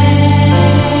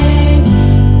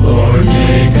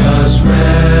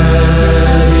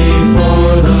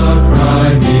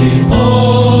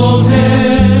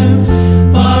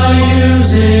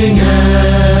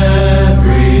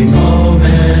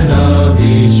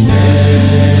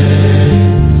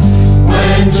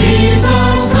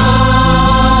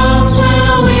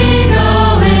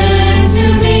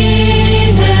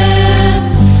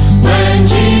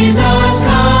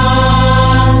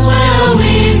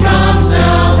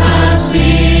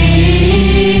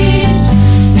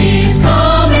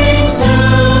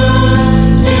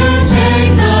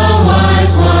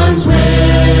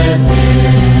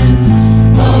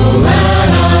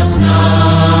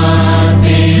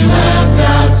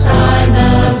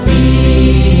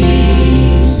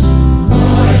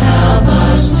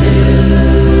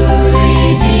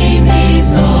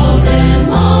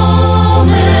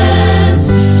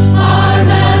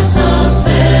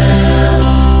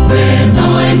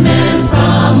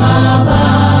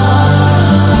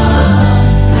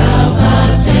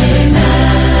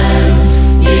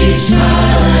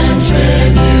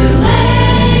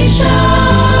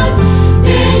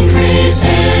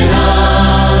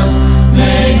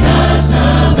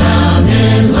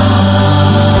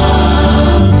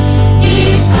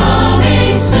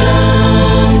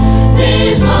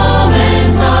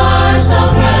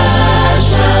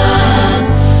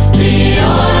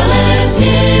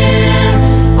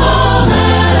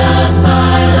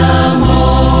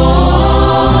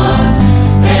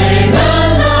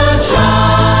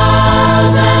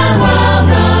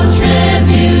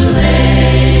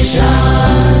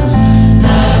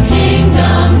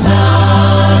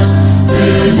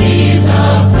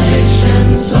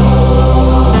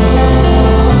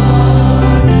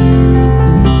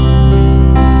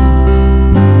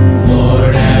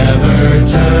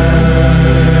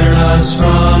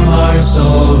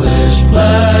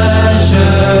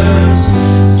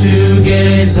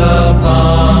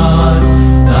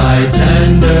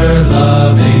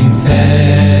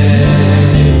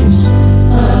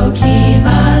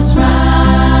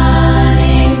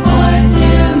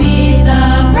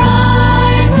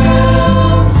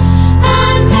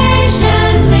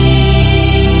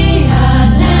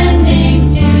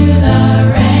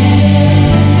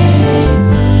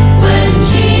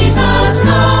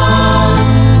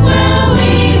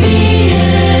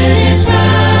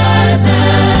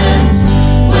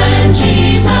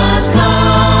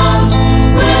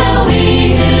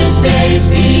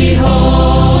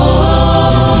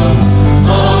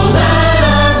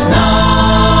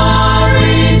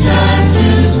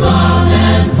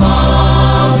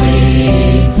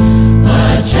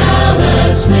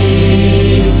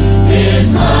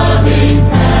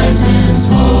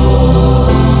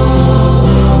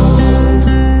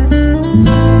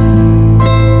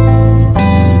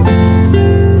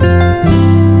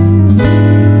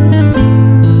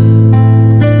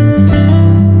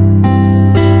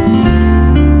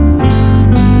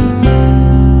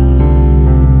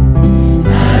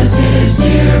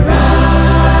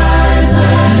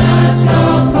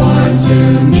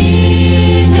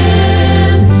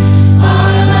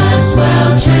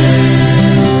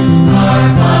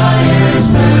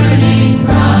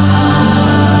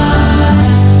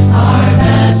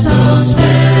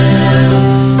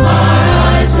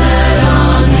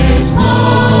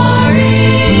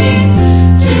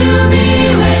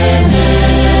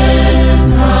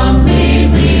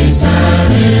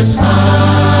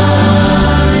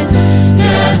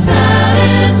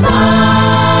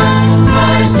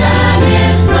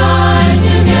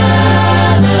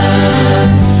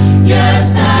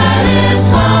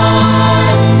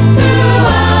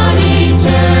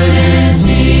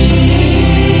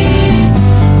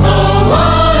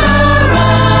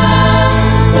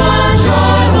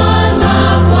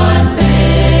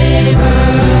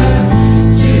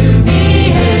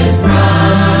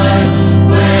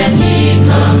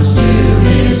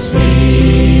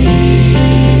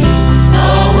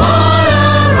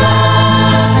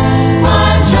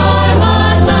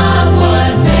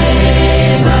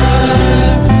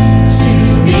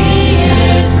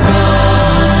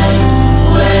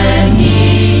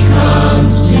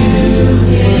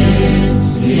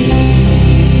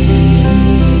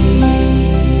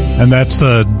 And that's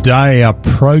the day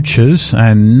approaches,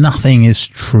 and nothing is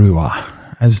truer.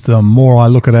 As the more I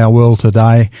look at our world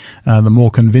today, the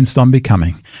more convinced I'm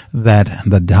becoming that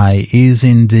the day is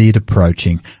indeed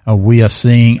approaching. We are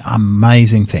seeing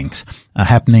amazing things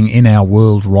happening in our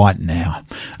world right now.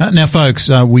 Now, folks,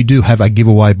 we do have a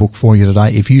giveaway book for you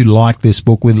today. If you like this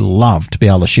book, we'd love to be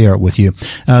able to share it with you.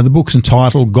 The book's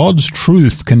entitled God's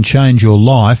Truth Can Change Your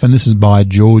Life, and this is by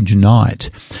George Knight.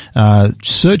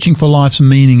 Searching for life's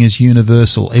meaning is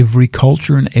universal. Every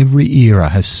culture and every era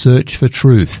has searched for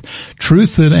truth.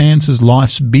 Truth that answers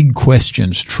life's big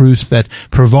questions. Truth that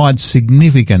provides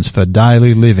significance for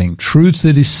daily living. Truth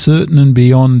that is certain and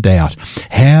beyond doubt.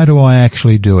 How do I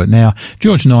actually do it? Now,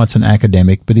 George Knight's an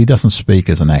academic, but he doesn't speak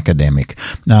as an academic.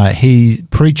 He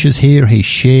preaches here, he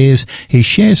shares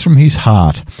from his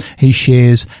heart. He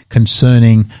shares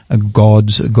concerning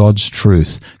God's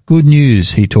truth. Good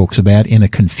news, he talks about, in a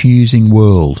confusing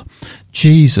world.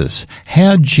 Jesus,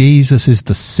 how Jesus is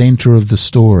the center of the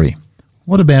story.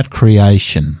 What about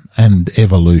creation and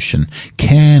evolution?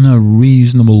 Can a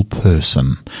reasonable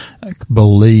person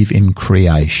believe in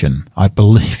creation? I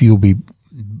believe you'll be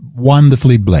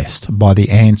wonderfully blessed by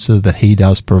the answer that he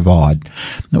does provide.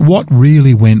 Now, what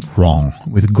really went wrong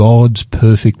with God's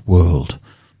perfect world?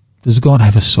 Does God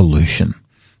have a solution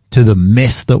to the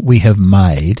mess that we have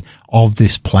made of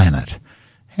this planet?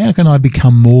 How can I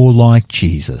become more like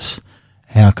Jesus?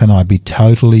 How can I be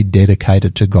totally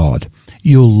dedicated to God?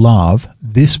 You'll love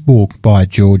this book by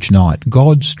George Knight,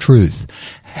 God's Truth,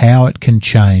 How It Can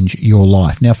Change Your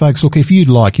Life. Now, folks, look, if you'd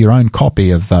like your own copy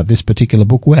of this particular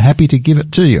book, we're happy to give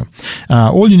it to you.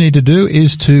 All you need to do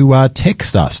is to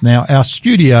text us. Now, our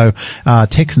studio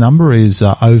text number is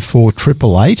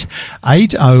 04888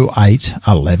 808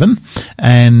 11,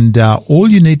 and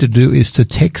all you need to do is to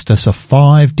text us a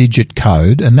 5-digit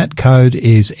code, and that code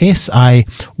is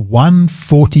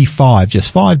SA145,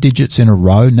 just 5 digits in a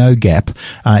row, no gap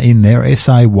in there,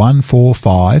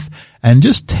 SA145. And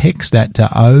just text that to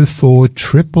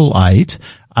 04888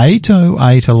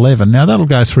 808 11. Now, that'll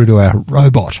go through to our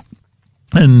robot.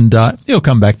 And he'll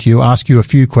come back to you, ask you a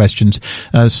few questions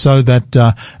so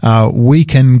that we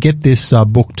can get this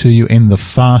book to you in the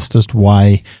fastest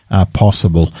way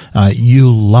possible.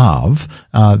 You'll love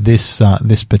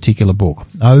this particular book.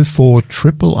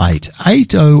 04888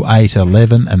 808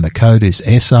 11, and the code is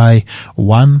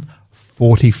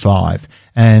SA145.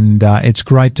 And it's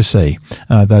great to see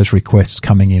those requests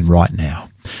coming in right now.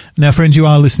 Now, friends, you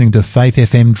are listening to Faith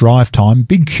FM Drive Time,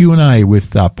 big Q&A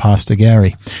with Pastor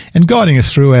Garry. And guiding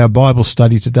us through our Bible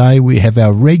study today, we have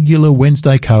our regular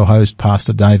Wednesday co-host,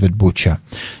 Pastor David Butcher.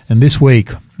 And this week,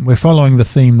 we're following the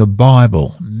theme, the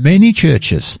Bible, many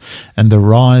churches, and the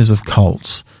rise of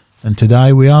cults. And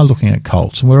today we are looking at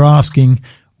cults, and we're asking,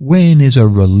 when is a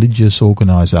religious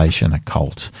organisation a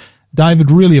cult?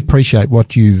 David, really appreciate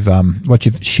what you've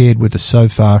shared with us so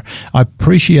far. I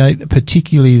appreciate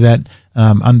particularly that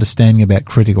understanding about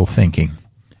critical thinking.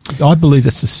 I believe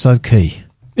this is so key.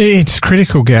 It's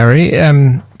critical, Garry.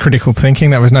 Critical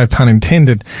thinking, that was no pun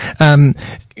intended. God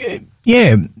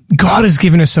has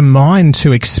given us a mind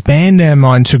to expand our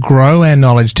mind, to grow our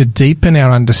knowledge, to deepen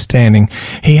our understanding.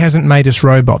 He hasn't made us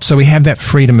robots, so we have that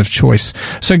freedom of choice.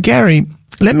 So, Garry,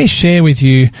 let me share with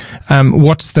you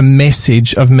what's the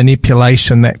message of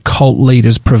manipulation that cult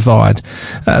leaders provide.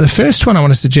 The first one I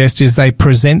want to suggest is they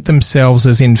present themselves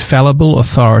as infallible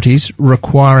authorities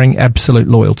requiring absolute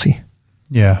loyalty.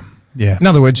 Yeah. In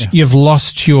other words, you've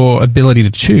lost your ability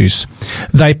to choose.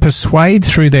 They persuade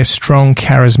through their strong,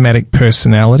 charismatic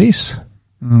personalities.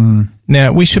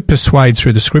 Now, we should persuade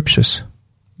through the scriptures.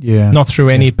 Yeah. Not through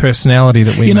any personality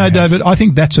that we You know, may have. David, I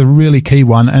think that's a really key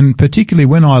one, and particularly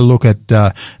when I look at,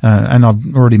 and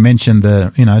I've already mentioned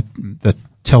the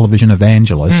television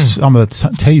evangelists, I'm a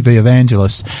TV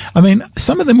evangelist. I mean,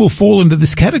 some of them will fall into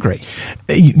this category.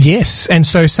 Yes, and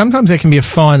so sometimes there can be a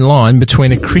fine line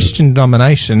between a Christian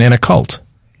denomination and a cult.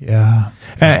 Yeah.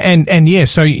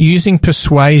 So using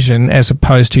persuasion as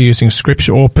opposed to using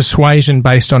scripture, or persuasion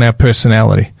based on our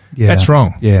personality. Yeah. That's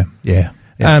wrong. Yeah.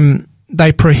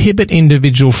 They prohibit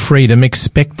individual freedom,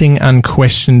 expecting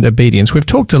unquestioned obedience. We've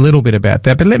talked a little bit about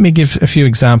that, but let me give a few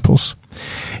examples.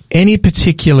 Any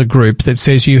particular group that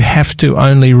says you have to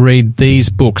only read these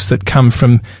books that come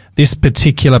from this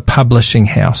particular publishing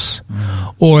house,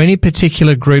 or any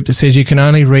particular group that says you can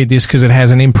only read this because it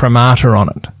has an imprimatur on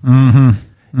it.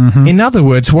 In other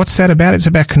words, what's that about? It's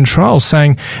about control,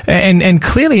 saying, and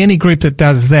clearly any group that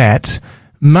does that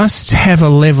must have a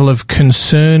level of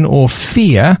concern or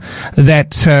fear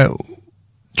that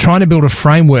trying to build a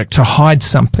framework to hide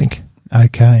something.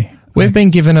 Okay. We've been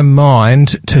given a mind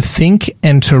to think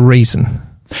and to reason.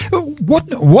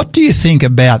 What do you think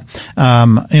about,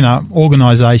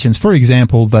 organisations, for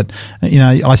example, that,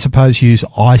 I suppose use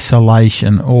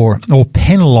isolation or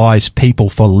penalise people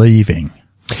for leaving?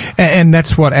 And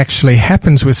that's what actually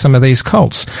happens with some of these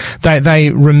cults. They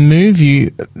remove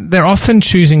you. They're often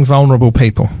choosing vulnerable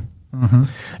people. Mm-hmm.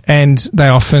 And they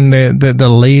often, the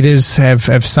leaders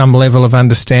have some level of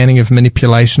understanding of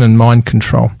manipulation and mind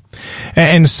control.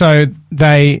 And so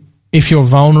if you're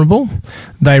vulnerable,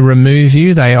 they remove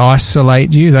you, they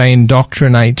isolate you, they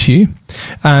indoctrinate you.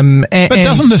 But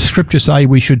doesn't the scripture say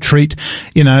we should treat,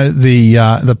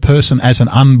 the person as an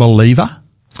unbeliever?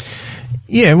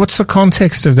 Yeah, what's the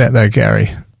context of that though,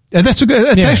 Gary? That's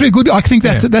actually a good. I think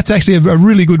that's actually a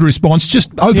really good response.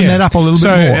 Just open that up a little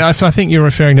bit more. So I think you're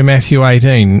referring to Matthew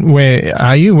 18.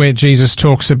 Where Jesus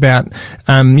talks about,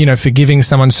 forgiving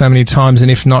someone so many times,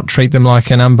 and if not, treat them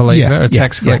like an unbeliever, a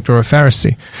tax collector, or a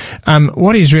Pharisee.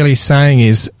 What he's really saying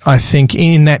is, I think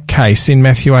in that case, in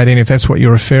Matthew 18, if that's what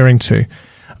you're referring to,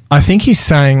 I think he's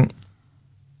saying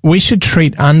we should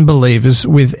treat unbelievers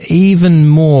with even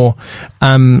more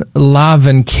love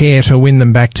and care to win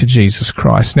them back to Jesus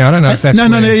Christ. Now, I don't know if that's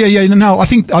No. I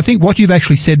think what you've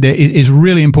actually said there is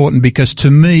really important, because to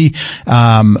me,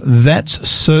 that's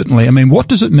certainly. I mean, what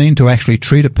does it mean to actually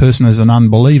treat a person as an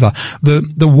unbeliever?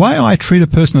 The way I treat a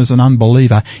person as an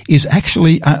unbeliever is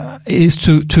actually is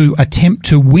to attempt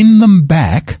to win them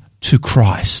back to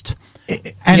Christ.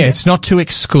 And it's not to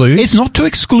exclude. It's not to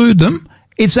exclude them.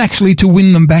 It's actually to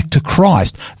win them back to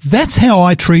Christ. That's how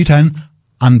I treat an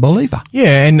unbeliever.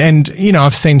 Yeah, and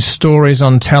I've seen stories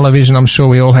on television. I'm sure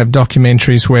we all have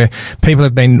documentaries where people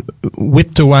have been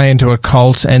whipped away into a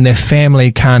cult and their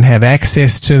family can't have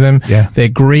access to them. Yeah. They're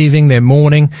grieving, they're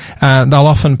mourning. They'll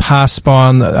often pass by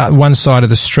on one side of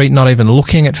the street, not even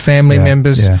looking at family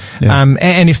members. Yeah.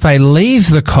 And if they leave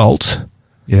the cult,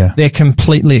 they're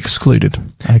completely excluded.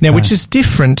 Okay. Now, which is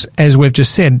different, as we've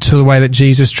just said, to the way that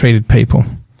Jesus treated people.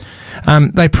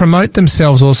 They promote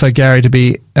themselves also, Gary, to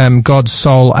be God's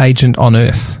sole agent on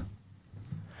earth.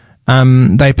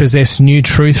 They possess new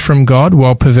truth from God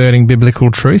while perverting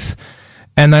biblical truth,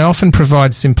 and they often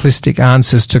provide simplistic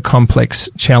answers to complex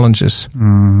challenges.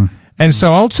 And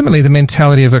so ultimately the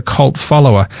mentality of a cult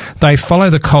follower, they follow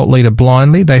the cult leader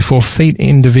blindly, they forfeit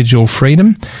individual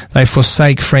freedom, they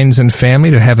forsake friends and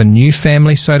family to have a new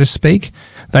family, so to speak.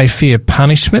 They fear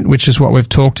punishment, which is what we've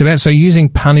talked about, so using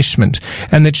punishment.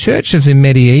 And the church of the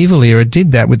medieval era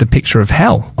did that with the picture of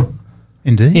hell.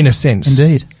 Indeed. In a sense.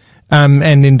 Indeed.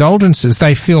 And indulgences.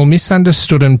 They feel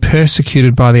misunderstood and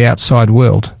persecuted by the outside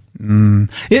world.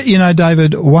 Yeah,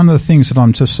 David, one of the things that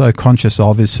I'm just so conscious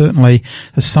of is certainly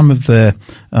some of the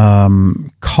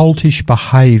cultish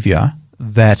behaviour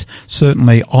that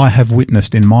certainly I have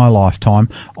witnessed in my lifetime.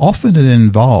 Often it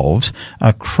involves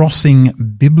crossing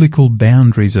biblical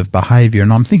boundaries of behaviour,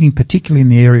 and I'm thinking particularly in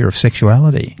the area of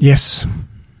sexuality. Yes.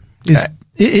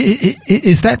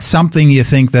 Is that something you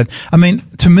think that, I mean,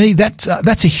 to me, that's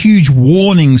a huge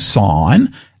warning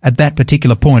sign at that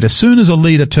particular point? As soon as a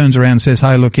leader turns around and says,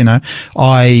 "Hey, look,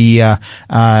 I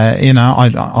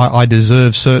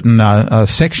deserve certain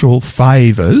sexual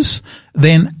favours,"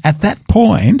 then at that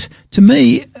point, to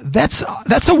me, that's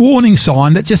a warning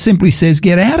sign that just simply says,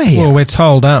 "Get out of here." Well, we're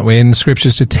told, aren't we, in the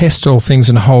scriptures, to test all things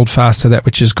and hold fast to that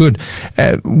which is good.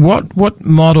 What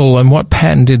model and what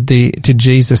pattern did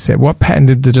Jesus set? What pattern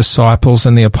did the disciples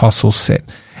and the apostles set?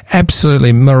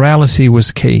 Absolutely, morality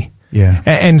was key. Yeah.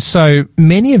 And so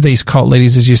many of these cult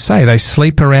leaders, as you say, they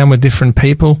sleep around with different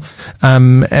people.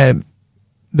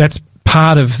 That's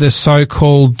part of the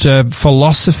so-called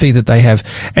philosophy that they have.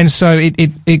 And so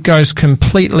it goes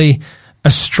completely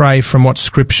astray from what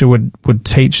Scripture would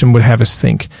teach and would have us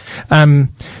think.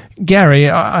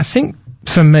 Garry, I think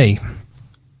for me,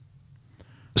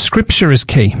 Scripture is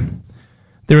key.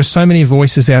 There are so many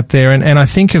voices out there, and I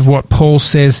think of what Paul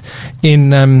says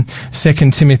in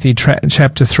 2 Timothy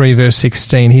chapter 3, verse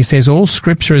 16. He says, "All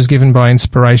Scripture is given by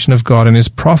inspiration of God and is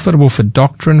profitable for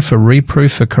doctrine, for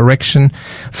reproof, for correction,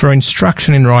 for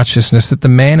instruction in righteousness, that the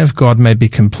man of God may be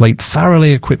complete,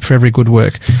 thoroughly equipped for every good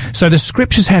work." So the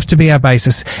Scriptures have to be our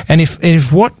basis, and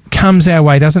if what comes our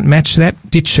way doesn't match that,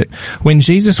 ditch it. When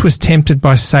Jesus was tempted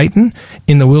by Satan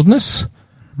in the wilderness,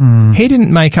 he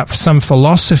didn't make up some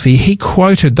philosophy. He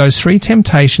quoted those three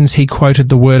temptations. He quoted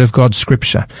the Word of God,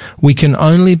 Scripture. We can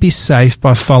only be safe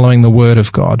by following the Word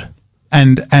of God.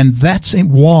 And that's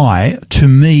why, to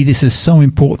me, this is so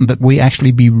important that we actually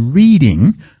be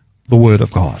reading the Word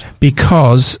of God.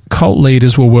 Because cult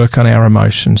leaders will work on our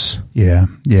emotions. Yeah.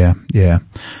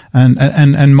 And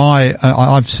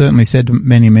I've certainly said to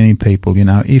many people,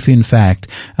 if in fact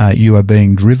you are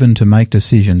being driven to make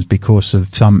decisions because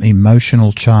of some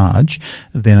emotional charge,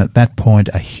 then at that point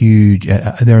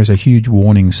there is a huge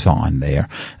warning sign there.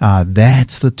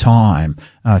 That's the time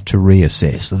to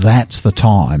reassess. That's the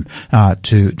time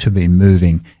to be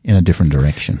moving in a different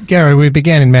direction. Garry, we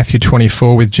began in Matthew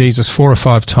 24 with Jesus 4 or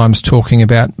 5 times talking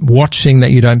about watching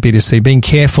that you don't be deceived, being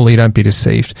careful you don't be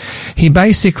deceived. He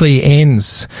basically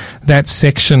ends that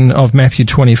section of Matthew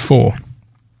 24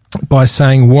 by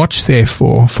saying, "Watch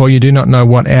therefore, for you do not know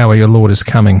what hour your Lord is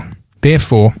coming.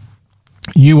 Therefore,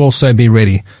 you also be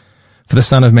ready, for the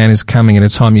Son of Man is coming at a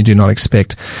time you do not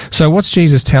expect." So what's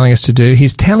Jesus telling us to do?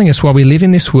 He's telling us while we live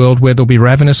in this world where there'll be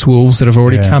ravenous wolves that have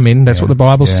already come in, that's what the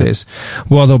Bible says,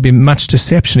 while there'll be much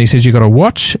deception, he says you've got to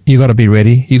watch, you've got to be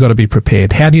ready, you've got to be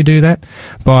prepared. How do you do that?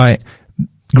 By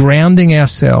grounding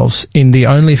ourselves in the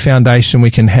only foundation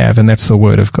we can have, and that's the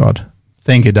Word of God.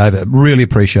 Thank you, David. Really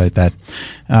appreciate that.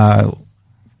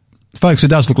 Folks, it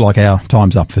does look like our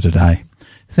time's up for today.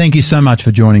 Thank you so much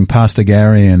for joining Pastor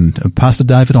Garry and Pastor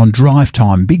David on Drive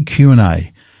Time, Big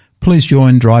Q&A. Please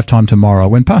join Drive Time tomorrow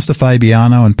when Pastor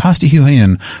Fabiano and Pastor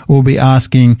Hugh will be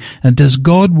asking, does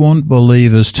God want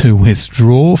believers to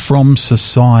withdraw from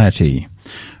society?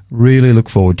 Really look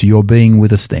forward to your being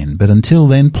with us then. But until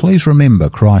then, please remember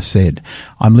Christ said,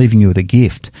 I'm leaving you with a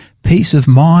gift, peace of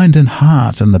mind and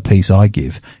heart, and the peace I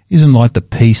give isn't like the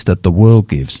peace that the world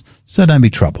gives. So don't be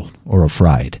troubled or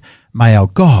afraid. May our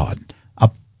God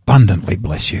abundantly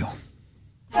bless you.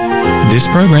 This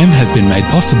program has been made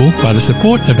possible by the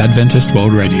support of Adventist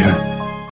World Radio.